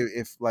 Especially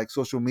if like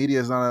social media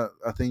is not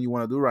a thing you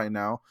want to do right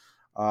now,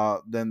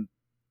 then,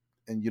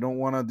 and you don't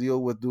want to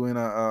deal with doing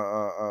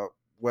a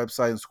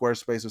website in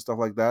Squarespace or stuff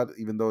like that,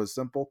 even though it's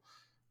simple,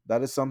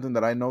 that is something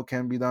that I know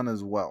can be done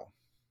as well.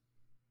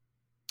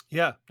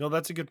 Yeah. No,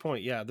 that's a good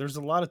point. Yeah. There's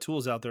a lot of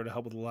tools out there to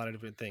help with a lot of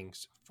different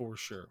things, for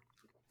sure.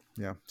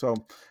 Yeah. So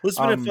Well, it's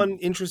been a fun,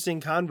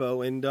 interesting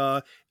convo,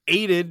 and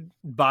aided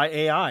by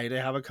AI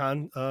to have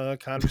a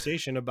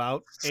conversation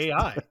about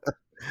AI.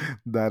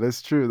 that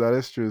is true. That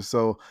is true.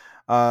 So,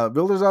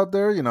 builders out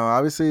there,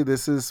 obviously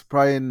this is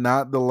probably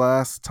not the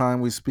last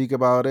time we speak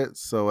about it.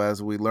 So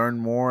as we learn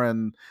more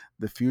and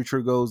the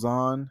future goes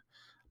on,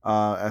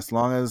 as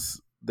long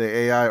as the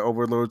AI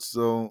overlords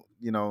don't,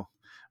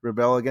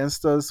 rebel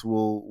against us,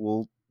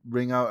 we'll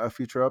bring out a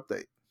future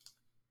update.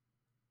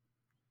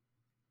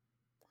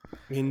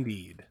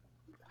 Indeed.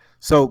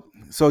 So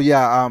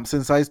yeah,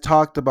 since I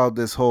talked about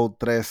this whole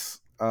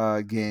tres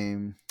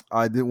game,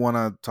 I did want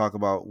to talk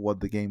about what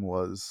the game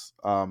was.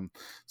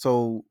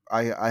 So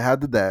I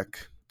had the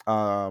deck,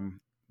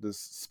 this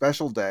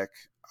special deck.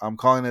 I'm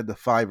calling it the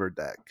Fiver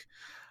deck,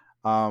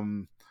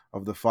 um,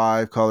 of the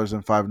 5 colors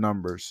and 5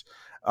 numbers.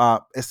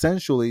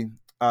 Essentially,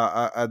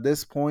 at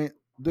this point,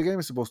 the game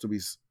is supposed to be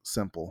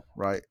simple,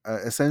 right?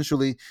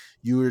 Essentially,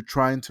 you're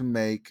trying to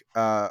make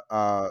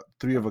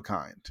 3 of a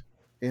kind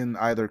in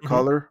either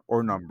color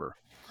or number.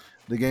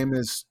 The game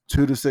is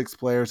 2 to 6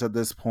 players at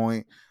this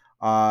point.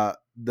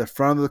 The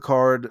front of the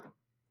card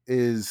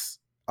is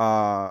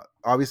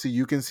obviously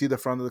you can see the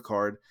front of the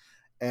card,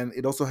 and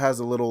it also has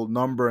a little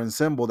number and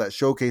symbol that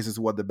showcases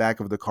what the back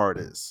of the card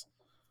is.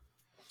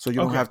 So you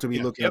don't have to be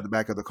looking at the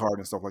back of the card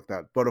and stuff like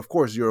that. But of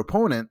course, your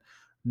opponent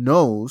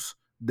knows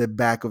the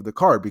back of the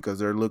card because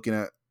they're looking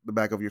at the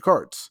back of your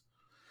cards.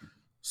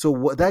 So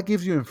what that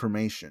gives you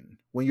information.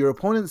 When your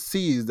opponent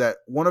sees that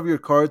one of your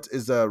cards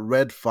is a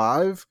red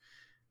 5,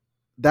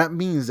 that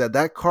means that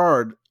that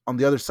card on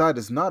the other side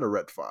is not a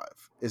red 5.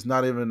 It's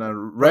not even a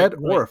red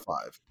or a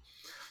 5.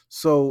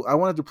 So I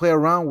wanted to play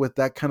around with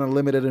that kind of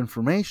limited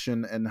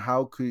information and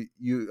how could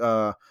you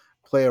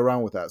play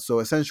around with that. So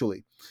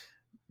essentially,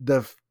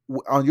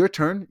 on your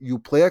turn, you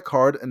play a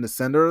card in the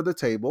center of the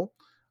table,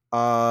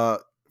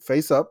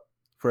 face up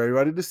for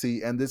everybody to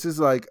see. And this is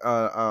like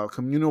a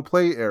communal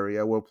play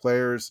area where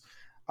players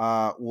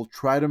will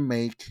try to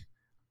make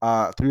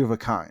 3 of a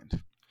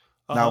kind.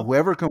 Now,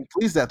 whoever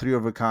completes that 3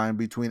 of a kind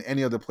between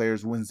any of the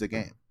players wins the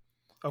game.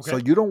 Okay. So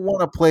you don't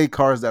want to play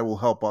cards that will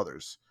help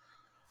others.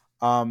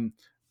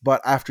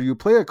 But after you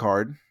play a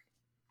card,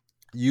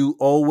 you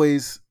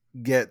always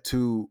get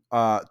to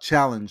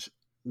challenge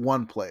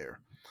one player,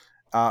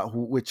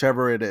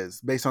 whichever it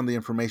is, based on the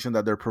information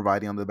that they're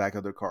providing on the back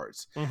of their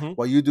cards.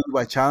 What you do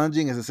by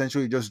challenging is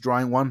essentially just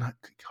drawing one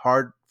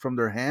card from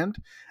their hand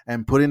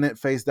and putting it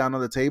face down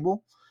on the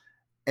table.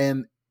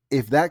 And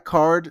if that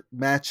card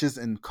matches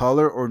in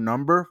color or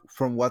number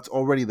from what's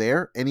already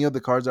there, any of the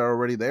cards that are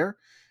already there,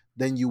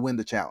 then you win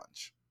the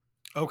challenge.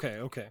 Okay.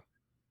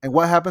 And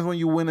what happens when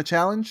you win a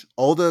challenge?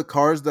 All the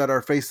cards that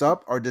are face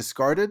up are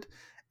discarded,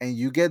 and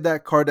you get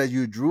that card that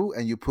you drew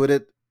and you put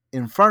it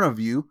in front of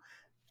you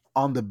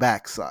on the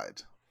back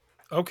side.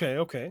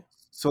 Okay.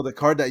 So the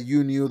card that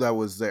you knew that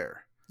was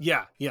there.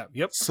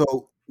 Yep.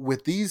 So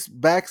with these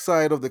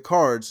backside of the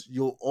cards,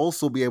 you'll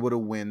also be able to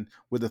win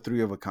with a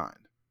 3 of a kind.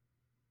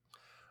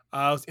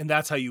 And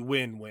that's how you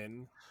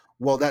win.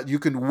 Well, that you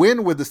can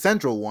win with the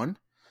central one,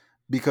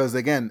 because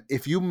again,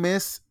 if you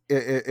miss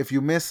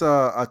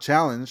a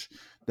challenge,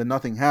 then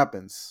nothing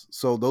happens.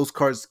 So those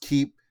cards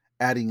keep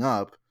adding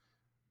up,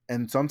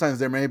 and sometimes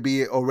there may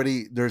be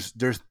already there's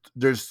 2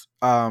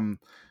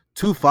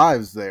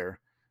 5s there.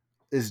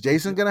 Is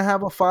Jason gonna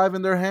have a 5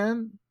 in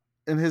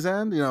his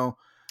hand?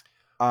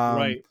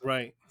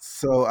 Right.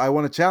 So I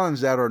want to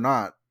challenge that or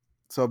not.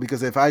 So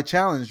because if I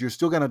challenge, you're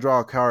still gonna draw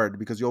a card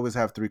because you always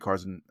have 3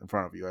 cards in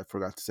front of you. I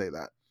forgot to say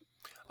that.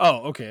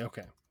 Oh, okay.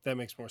 That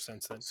makes more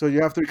sense then. So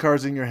you have 3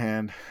 cards in your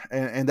hand,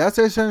 and that's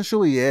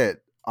essentially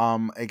it.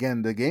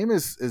 Again, the game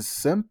is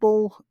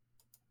simple.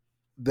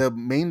 The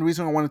main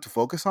reason I wanted to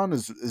focus on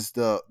is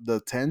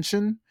the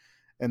tension,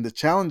 and the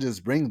challenges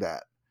bring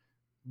that,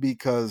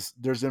 because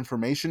there's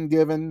information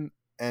given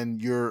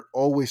and you're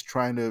always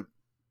trying to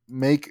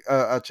make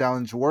a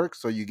challenge work,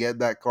 so you get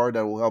that card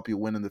that will help you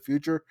win in the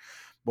future.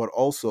 But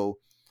also,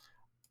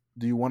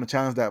 do you want to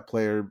challenge that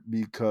player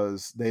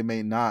because they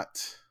may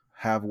not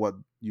have what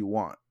you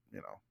want,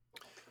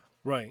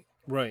 Right.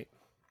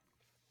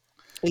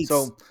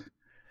 So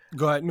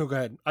go ahead. No, go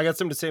ahead. I got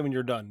something to say when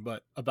you're done,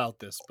 but about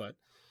this. But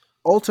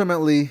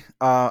ultimately,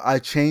 I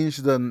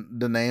changed the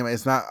name.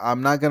 It's not. I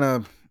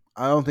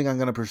don't think I'm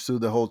gonna pursue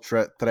the whole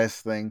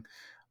tres thing.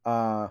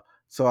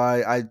 So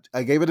I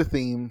gave it a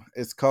theme.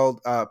 It's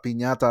called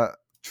Piñata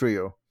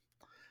Trio.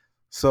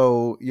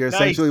 So you're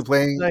essentially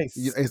playing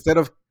instead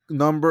of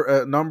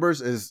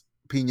numbers is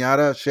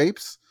piñata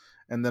shapes,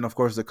 and then of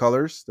course the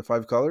colors, the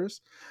 5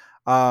 colors.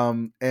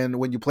 And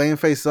when you play in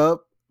face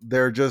up,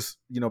 they're just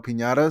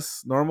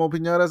piñatas, normal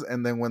piñatas,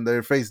 and then when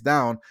they're face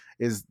down,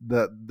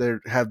 they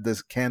have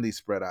this candy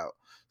spread out,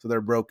 so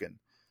they're broken.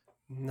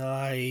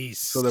 Nice.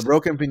 So the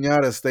broken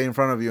piñatas stay in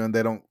front of you and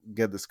they don't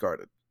get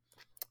discarded.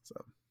 So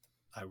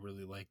I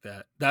really like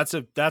that. That's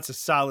a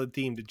solid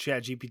theme. Did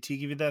ChatGPT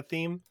give you that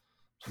theme?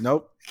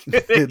 Nope,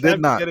 it did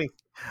not. Kidding.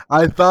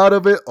 I thought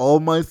of it all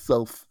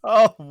myself.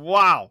 Oh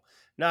wow,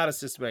 not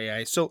assisted by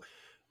AI. So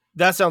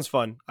that sounds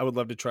fun. I would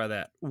love to try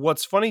that.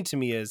 What's funny to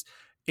me is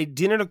it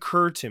didn't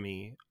occur to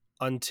me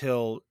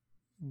until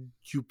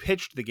you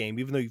pitched the game,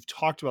 even though you've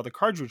talked about the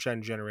cards you were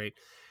trying to generate,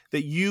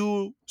 that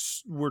you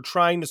were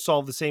trying to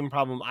solve the same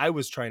problem I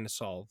was trying to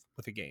solve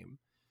with a game,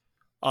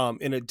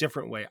 in a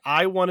different way.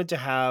 I wanted to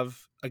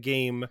have a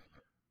game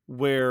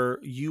where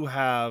you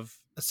have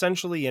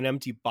essentially an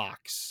empty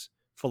box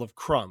full of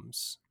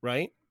crumbs,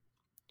 right?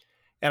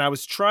 And I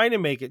was trying to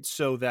make it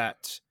so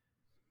that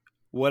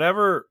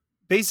whatever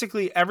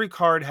basically every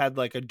card had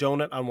like a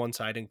donut on one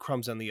side and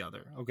crumbs on the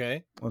other.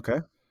 Okay.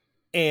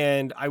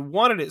 And I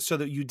wanted it so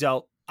that you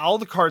dealt all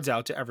the cards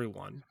out to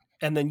everyone,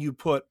 and then you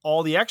put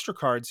all the extra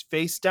cards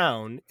face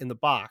down in the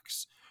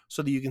box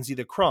so that you can see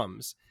the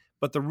crumbs.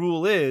 But the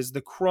rule is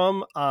the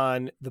crumb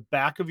on the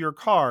back of your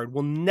card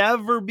will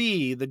never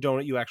be the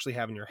donut you actually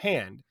have in your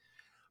hand.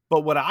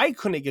 But what I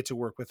couldn't get to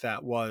work with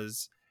that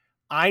was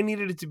I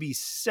needed it to be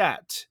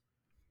set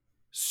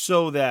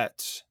so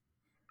that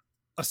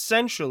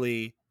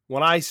essentially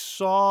when I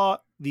saw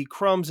the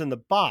crumbs in the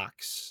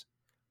box,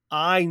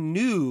 I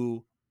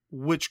knew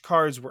which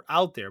cards were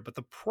out there. But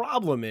the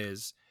problem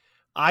is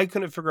I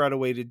couldn't figure out a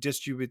way to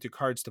distribute the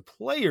cards to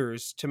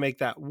players to make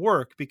that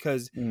work,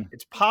 because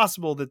it's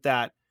possible that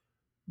that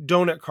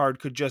donut card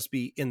could just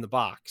be in the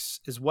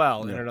box as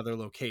well in another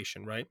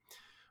location, right?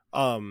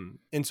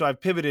 And so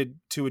I've pivoted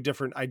to a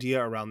different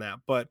idea around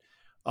that. But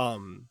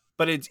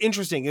it's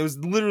interesting. It was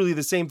literally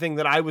the same thing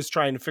that I was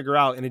trying to figure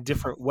out in a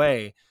different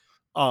way.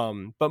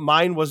 But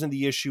mine wasn't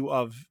the issue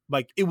of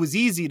like, it was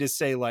easy to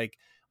say like,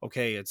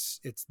 okay, it's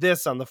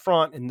this on the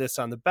front and this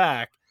on the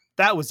back.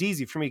 That was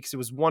easy for me because it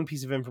was one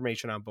piece of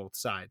information on both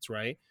sides,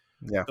 right?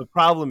 Yeah. The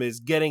problem is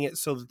getting it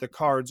so that the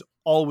cards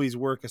always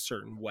work a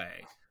certain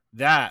way.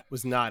 That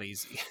was not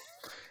easy.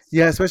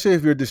 Yeah, especially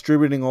if you're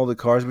distributing all the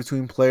cards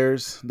between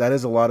players, that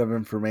is a lot of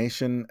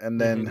information, and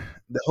then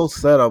the whole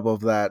setup of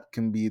that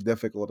can be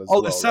difficult as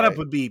well. The setup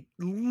would be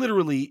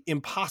literally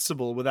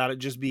impossible without it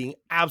just being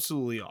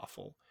absolutely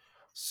awful.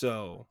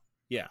 So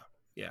yeah.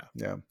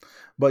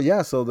 But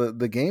yeah, so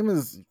the game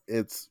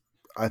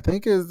I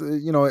think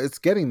it's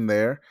getting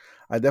there.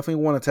 I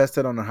definitely want to test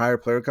it on a higher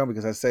player count,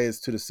 because I say it's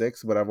 2 to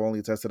 6, but I've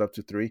only tested up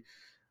to 3.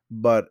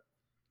 But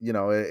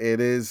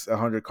it is a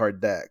 100-card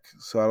deck,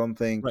 so I don't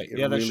think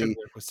that should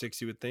work with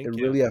 6. You would think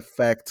it really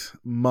affect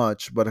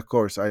much. But of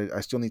course, I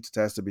still need to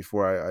test it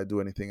before I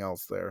do anything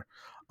else there.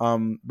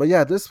 But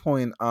yeah, at this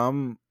point,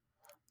 I'm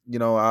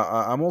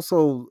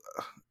also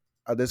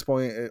at this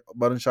point,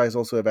 Button Shy is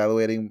also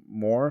evaluating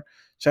more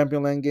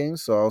Champion Land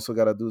games, so I also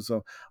got to do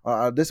some.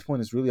 At this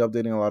point, it's really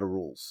updating a lot of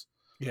rules.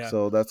 Yeah.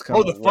 So that's kind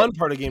of the fun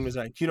part of game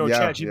design.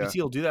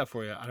 ChatGPT will do that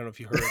for you. I don't know if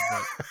you heard,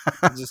 but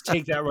I'll just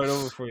take that right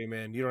over for you,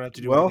 man. You don't have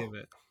to do any of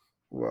it.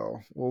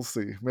 Well, we'll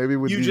see. Maybe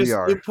with you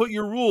DDR. You put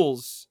your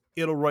rules,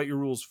 it'll write your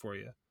rules for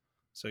you.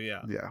 So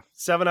yeah.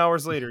 7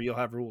 hours later, you'll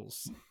have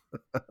rules.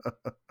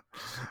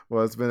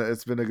 Well, it's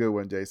been a good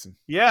one, Jason.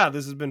 Yeah,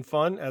 this has been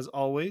fun as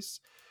always.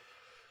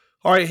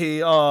 All right,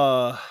 hey,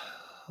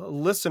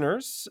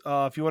 listeners,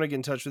 if you want to get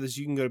in touch with us,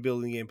 you can go to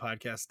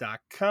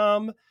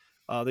buildingthegamepodcast.com.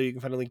 There you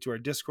can find a link to our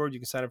Discord. You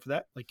can sign up for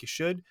that like you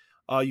should.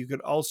 You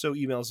could also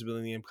email us at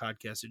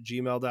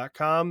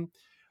buildingthegamepodcast@gmail.com.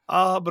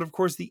 But of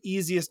course, the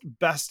easiest,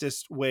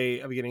 bestest way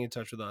of getting in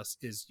touch with us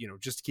is,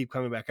 just to keep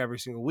coming back every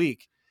single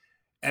week.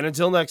 And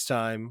until next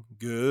time,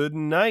 good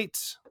night.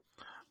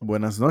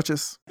 Buenas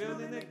noches.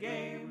 Building the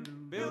game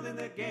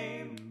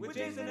with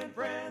Jason and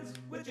friends,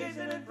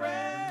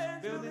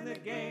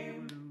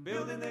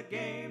 Building the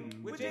game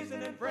with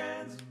Jason and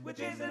friends,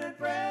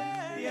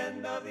 The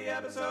end of the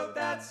episode,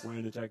 that's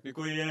when it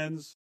technically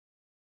ends.